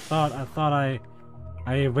 I thought I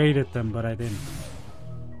evaded them, but I didn't.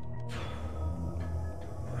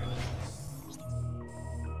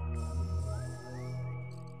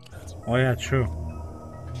 Oh yeah, true.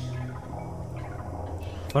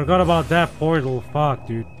 Forgot about that portal. Fuck,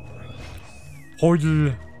 dude.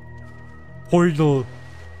 Portal. Portal.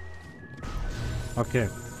 Okay.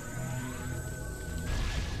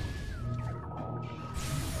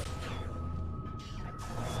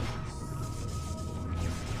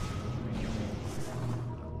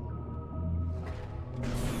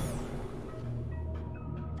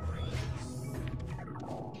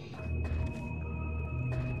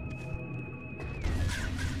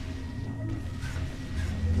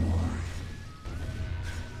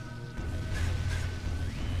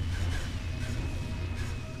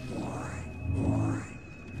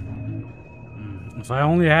 If I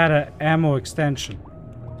only had an ammo extension.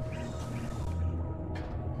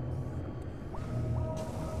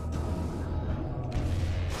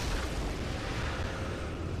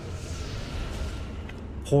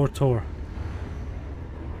 Portor.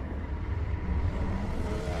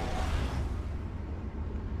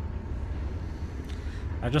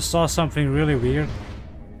 I just saw something really weird.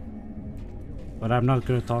 But I'm not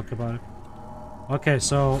gonna talk about it. Okay,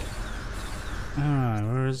 so...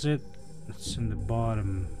 where is it? It's in the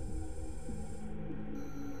bottom.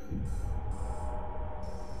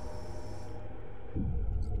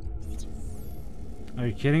 Are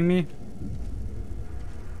you kidding me?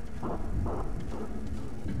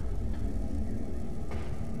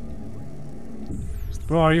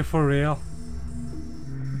 Bro, are you for real?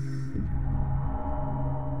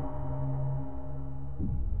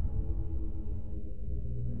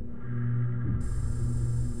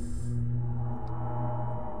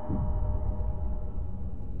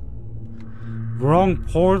 Wrong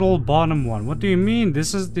portal, bottom one. What do you mean?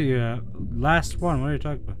 This is the last one. What are you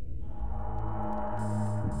talking about?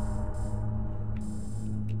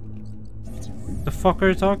 What the fuck are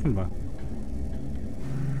you talking about?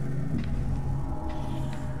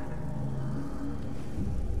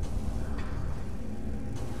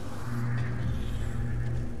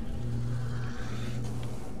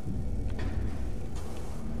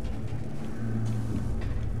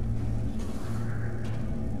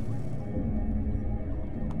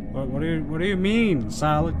 What do you mean,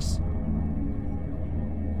 Salix?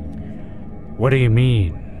 What do you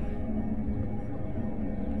mean?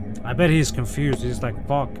 I bet he's confused. He's like,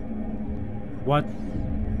 fuck. What?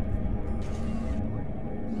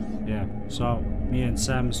 Yeah, so me and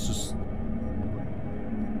Sam is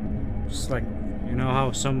just like, you know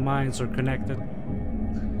how some minds are connected?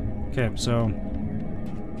 Okay, so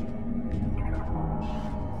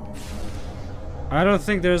I don't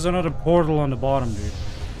think there's another portal on the bottom, dude.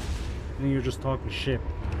 I think you're just talking shit.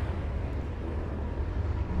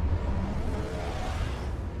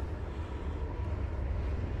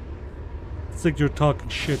 I think you're talking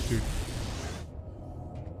shit, dude.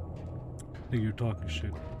 I think you're talking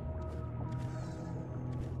shit.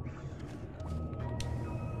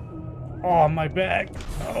 Oh, my back.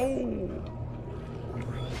 Oh.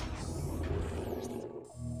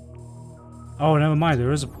 Oh, never mind.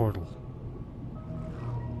 There is a portal.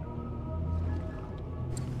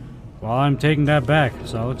 Well, I'm taking that back,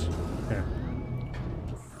 Solid. Okay.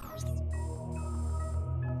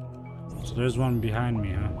 So there's one behind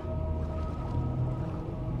me, huh?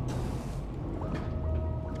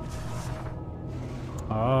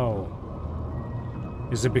 Oh.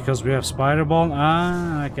 Is it because we have spider ball?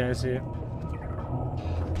 Ah, okay, I see it.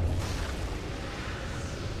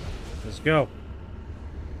 Let's go.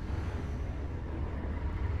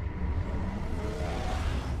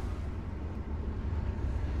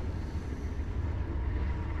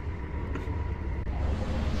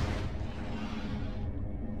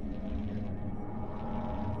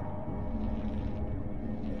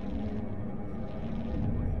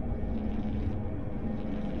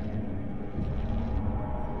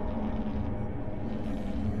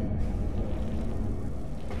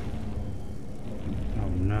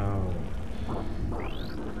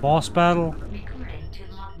 Boss battle.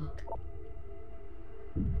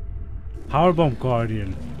 Powerbomb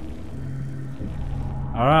Guardian.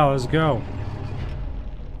 Alright, let's go.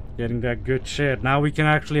 Getting that good shit. Now we can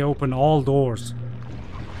actually open all doors.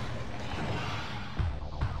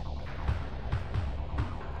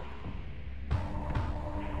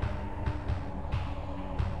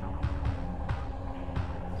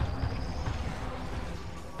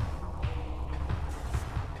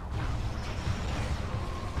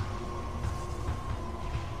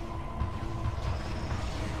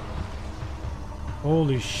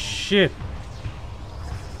 Holy shit.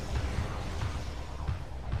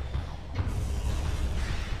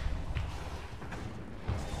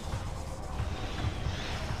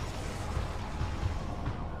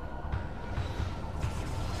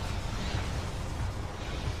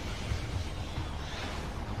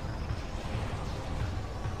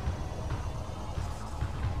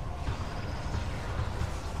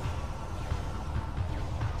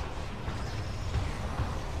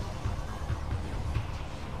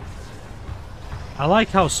 I like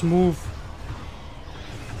how smooth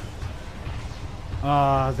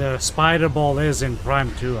the spider ball is in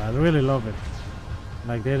Prime 2. I really love it.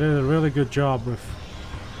 Like, they did a really good job with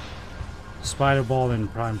spider ball in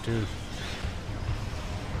Prime 2.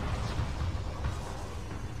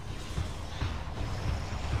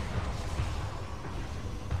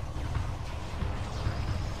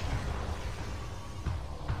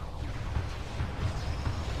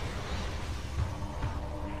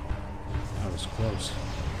 Close.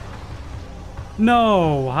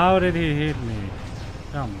 No! How did he hit me?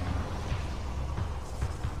 Come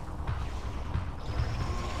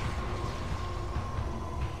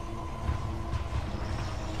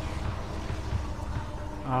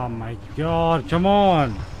on. Oh my god, come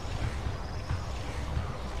on!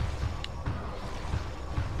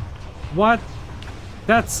 What?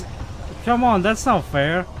 That's... Come on, that's not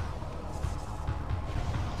fair.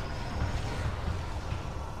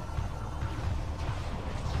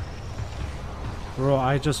 Bro,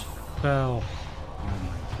 I just fell.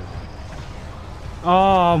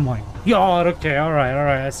 Oh my god, okay, alright,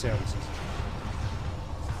 I see how this is.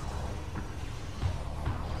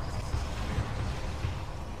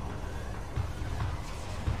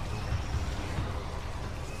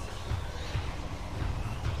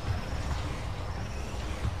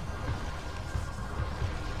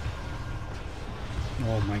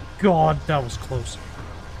 Oh my god, that was close.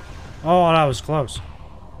 Oh, that was close.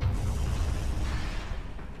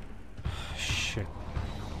 Shit.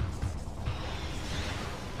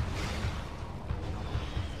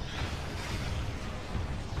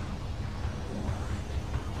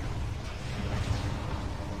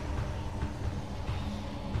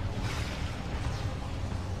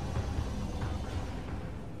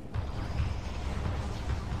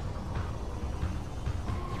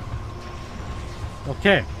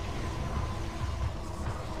 Okay.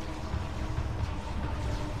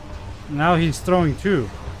 Now he's throwing too.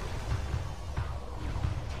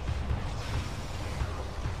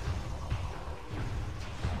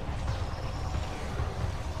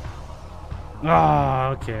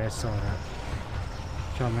 Oh, okay, I saw that.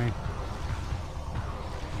 Kill me.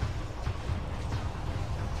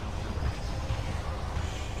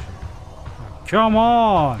 Come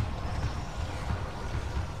on!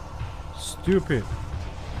 Stupid.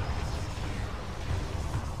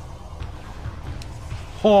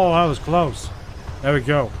 Oh, that was close. There we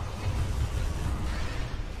go.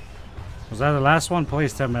 Was that the last one?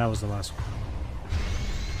 Please tell me that was the last one.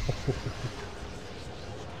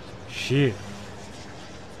 Shit.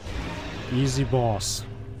 Easy boss.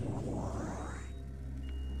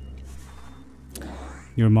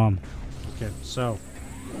 Your mom. Okay, so.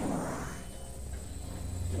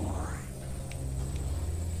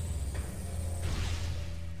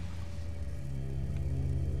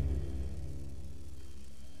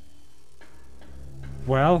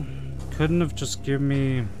 Well, couldn't have just given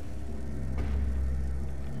me...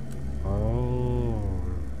 Oh.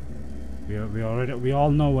 We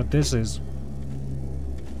all know what this is.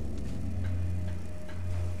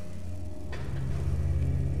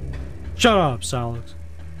 Shut up, Alex.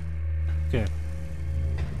 Okay.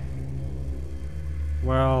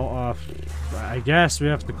 Well, I guess we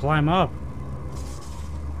have to climb up.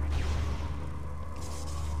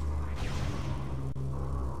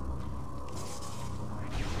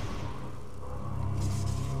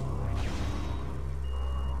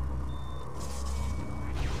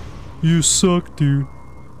 You suck, dude.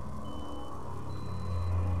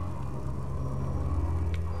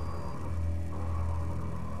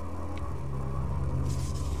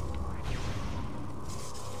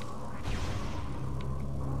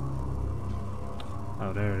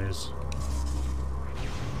 Oh, there it is.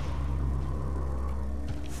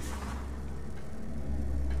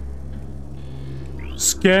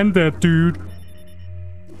 Scan that, dude.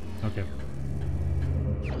 Okay.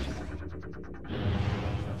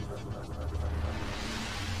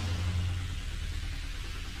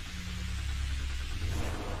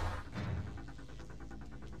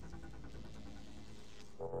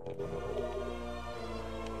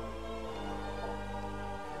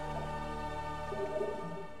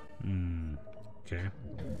 Okay.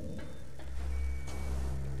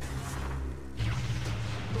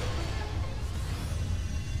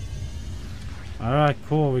 Alright,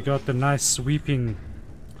 cool. We got the nice sweeping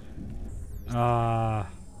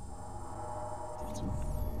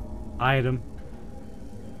item.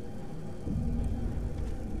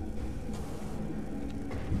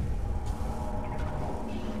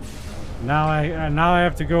 Now I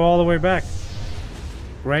have to go all the way back.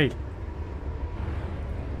 Great.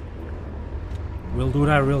 We'll do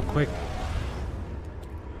that real quick.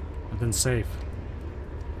 And then save.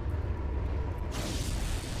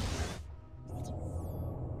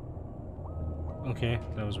 Okay,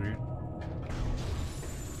 that was weird.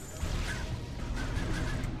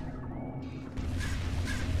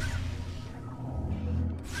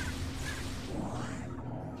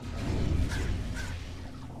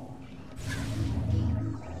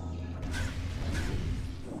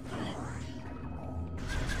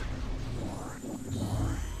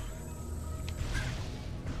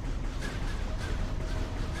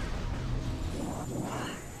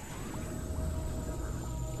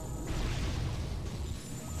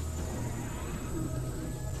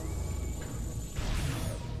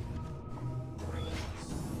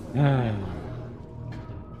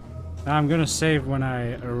 I'm gonna save when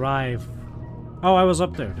I arrive. Oh, I was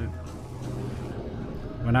up there, dude.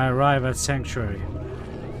 When I arrive at Sanctuary.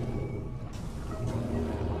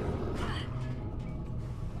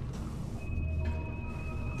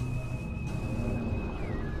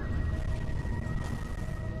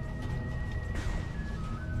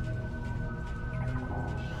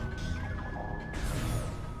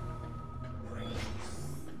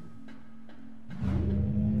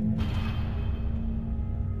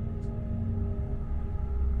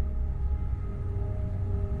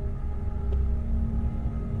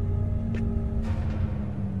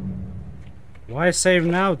 Why save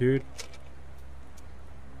now, dude?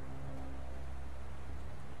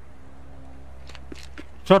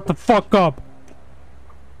 Shut the fuck up!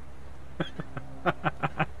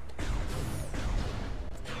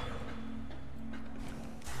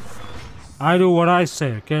 I do what I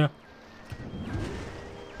say, okay?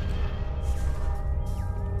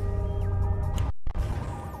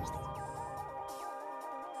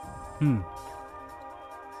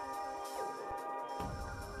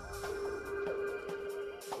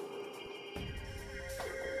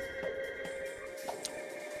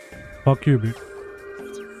 Fuck you, bitch.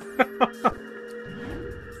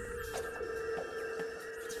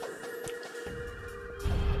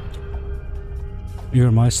 You're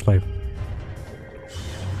my slave.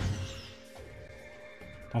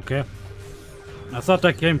 Okay. I thought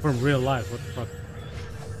that came from real life. What the fuck?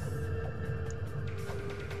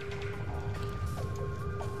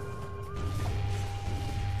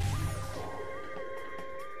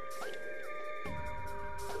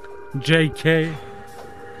 JK.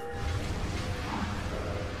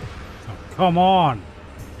 Oh, come on.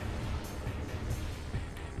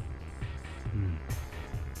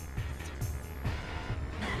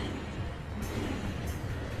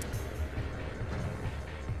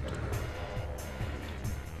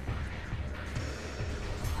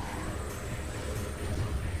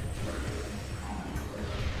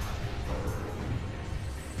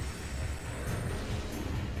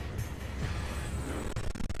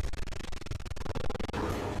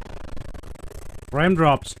 Frame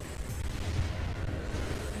drops.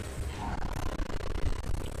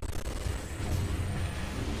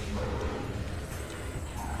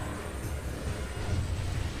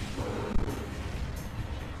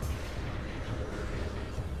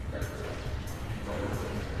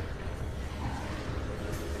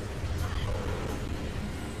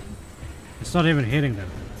 It's not even hitting them.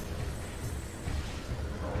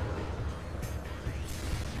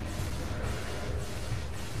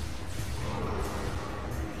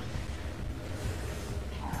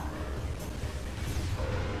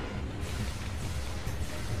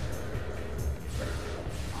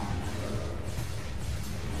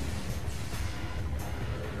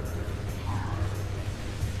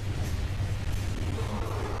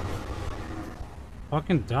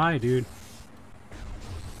 Fucking die, dude.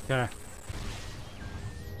 Okay.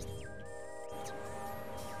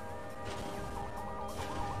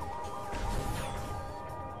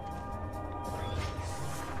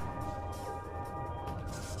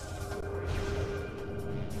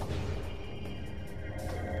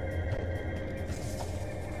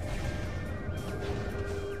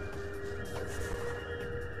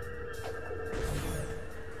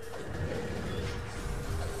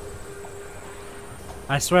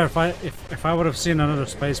 I swear, if I would have seen another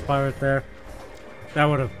space pirate there, that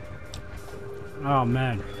would have. Oh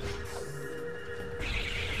man.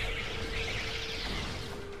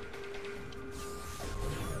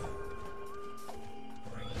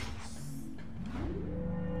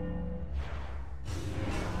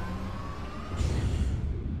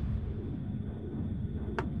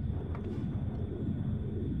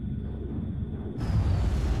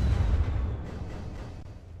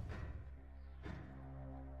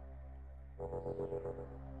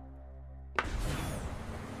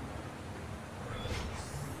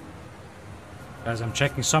 Guys, I'm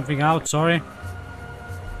checking something out, sorry.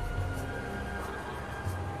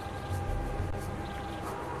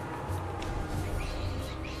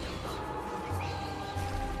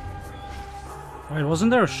 Wait,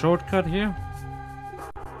 wasn't there a shortcut here?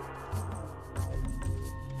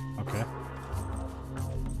 Okay.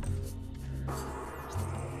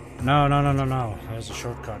 No. There's a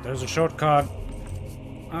shortcut. There's a shortcut.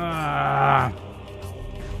 Ah.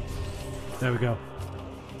 There we go.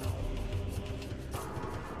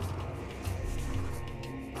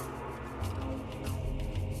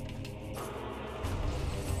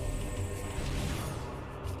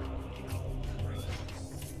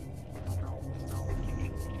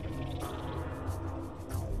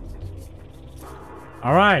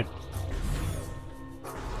 All right.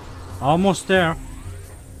 Almost there.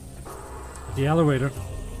 The elevator.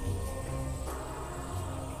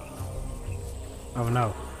 Oh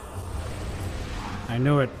no. I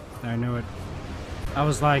knew it. I knew it. I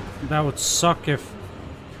was like, that would suck if...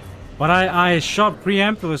 But I shot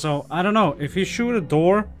preemptively, so I don't know. If you shoot a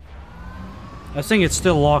door... I think it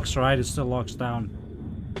still locks, right? It still locks down.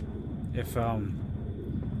 If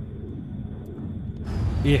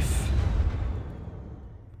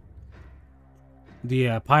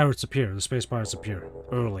the pirates appear, the space pirates appear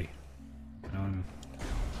early. You know what I mean?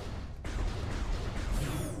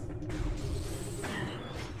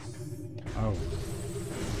 Oh.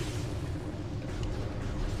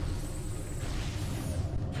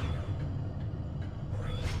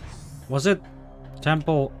 Was it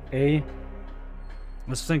Temple A?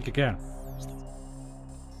 Let's think again.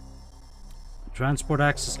 Transport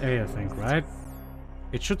access A, I think, right?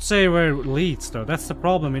 It should say where it leads, though. That's the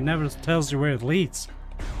problem. It never tells you where it leads.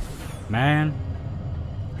 Man.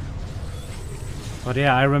 But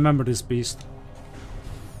yeah, I remember this beast.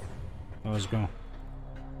 Let's go.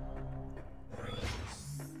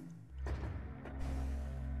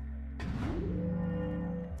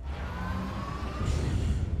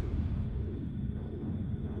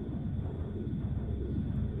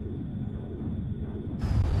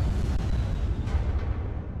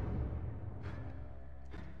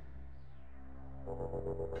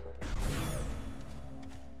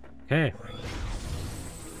 Okay.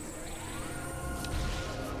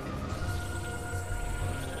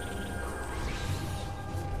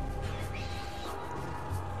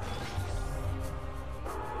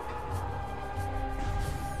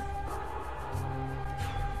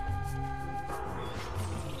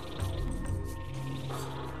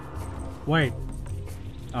 Wait.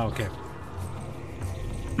 Oh, okay.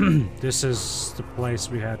 This is the place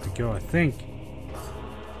we had to go, I think.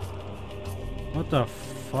 What the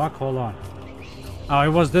fuck? Hold on. Oh, it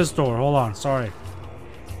was this door. Hold on. Sorry.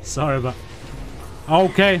 Sorry about...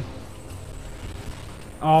 Okay.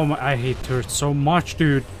 Oh my... I hate turrets so much,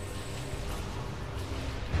 dude.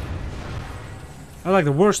 They're like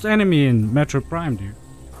the worst enemy in Metroid Prime, dude.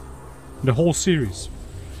 The whole series.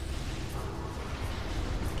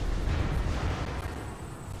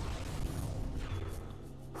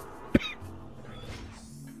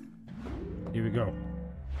 Here we go.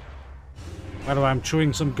 By the way, I'm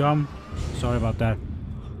chewing some gum. Sorry about that.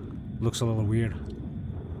 Looks a little weird.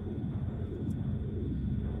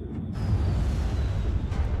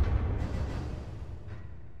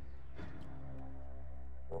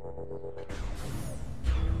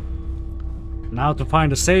 Now to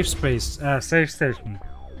find a safe space, safe station.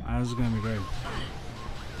 This is gonna be great.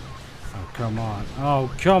 Oh, come on.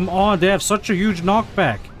 Oh, come on. They have such a huge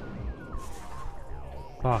knockback.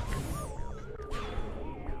 Fuck.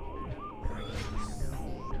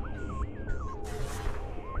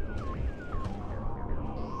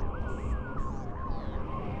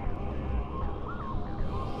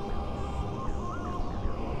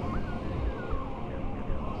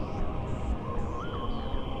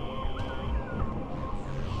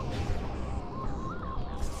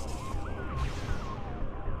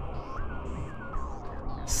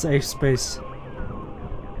 Safe space.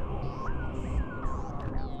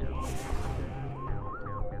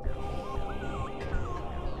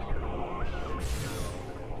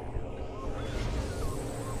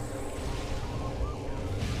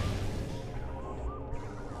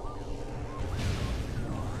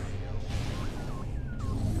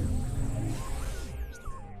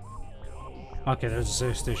 Okay, there's a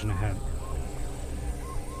safe station ahead.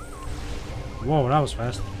 Whoa, that was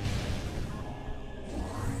fast.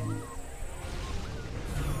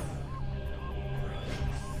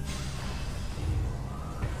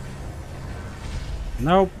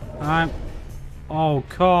 Nope, I'm... Oh,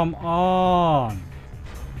 come on!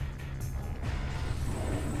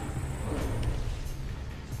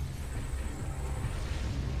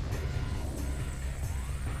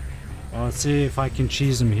 Well, let's see if I can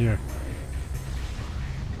cheese him here.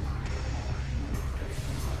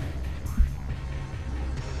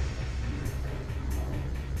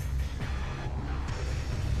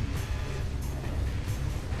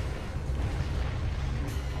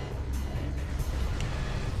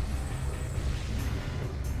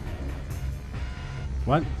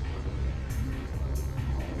 What?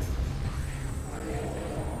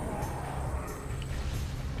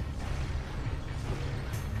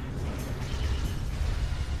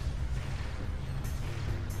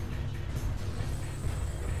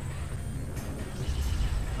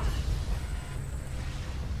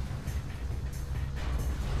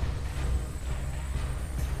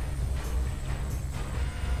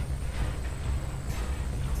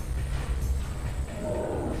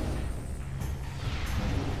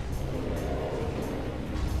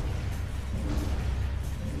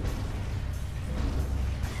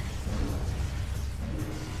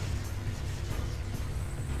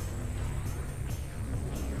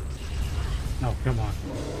 No, come on.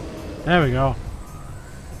 There we go.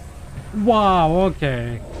 Wow,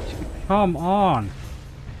 okay. Come on.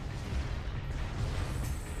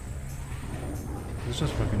 This is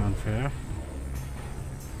just fucking unfair.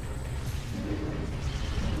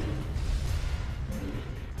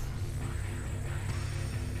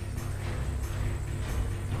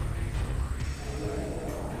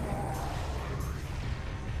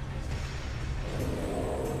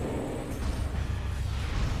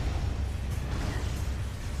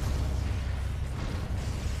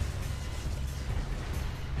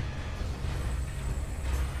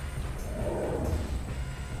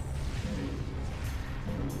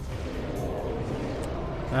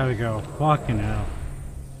 There we go. Fucking hell.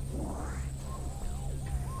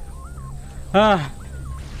 Ah.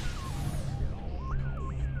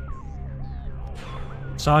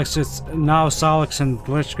 Salix, it's now Salix and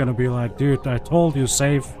Glitch gonna be like, dude, I told you,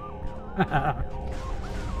 save.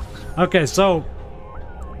 Okay, so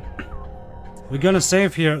we're gonna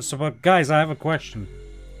save here. So, but guys, I have a question.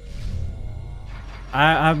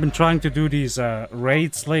 I've been trying to do these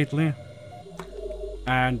raids lately.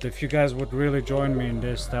 And if you guys would really join me in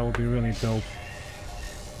this, that would be really dope.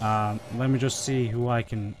 Let me just see who I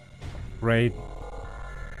can raid.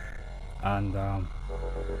 And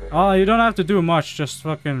oh, you don't have to do much, just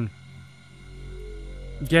fucking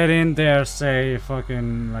get in there, say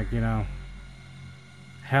fucking, like, you know,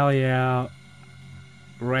 hell yeah,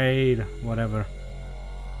 raid, whatever.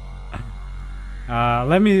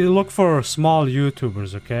 Let me look for small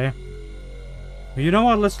YouTubers, okay? You know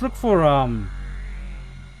what, let's look for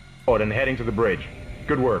and heading to the bridge.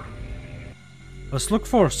 Good work. let's look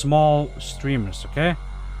for small streamers, okay?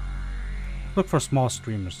 Look for small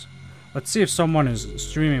streamers. Let's see if someone is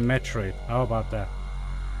streaming Metroid. How about that?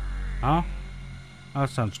 Huh? That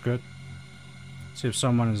sounds good. See if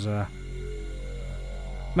someone is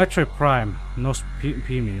Metroid Prime. No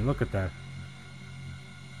me. Look at that.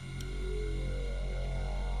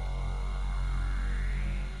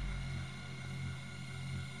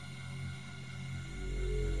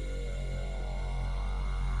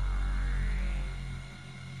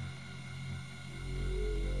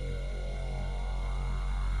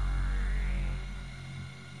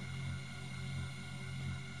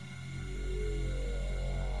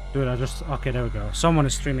 Dude, okay, there we go. Someone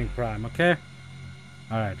is streaming Prime, okay?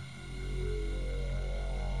 Alright.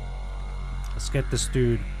 Let's get this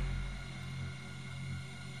dude.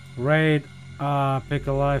 Raid, pick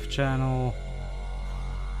a live channel.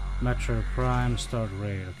 Metro Prime, start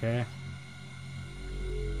raid, okay?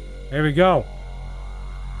 Here we go.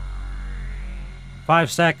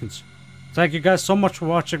 5 seconds. Thank you guys so much for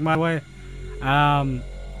watching my way. I'll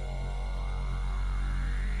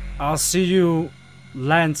see you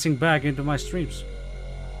lancing back into my streams.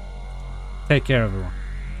 Take care, everyone.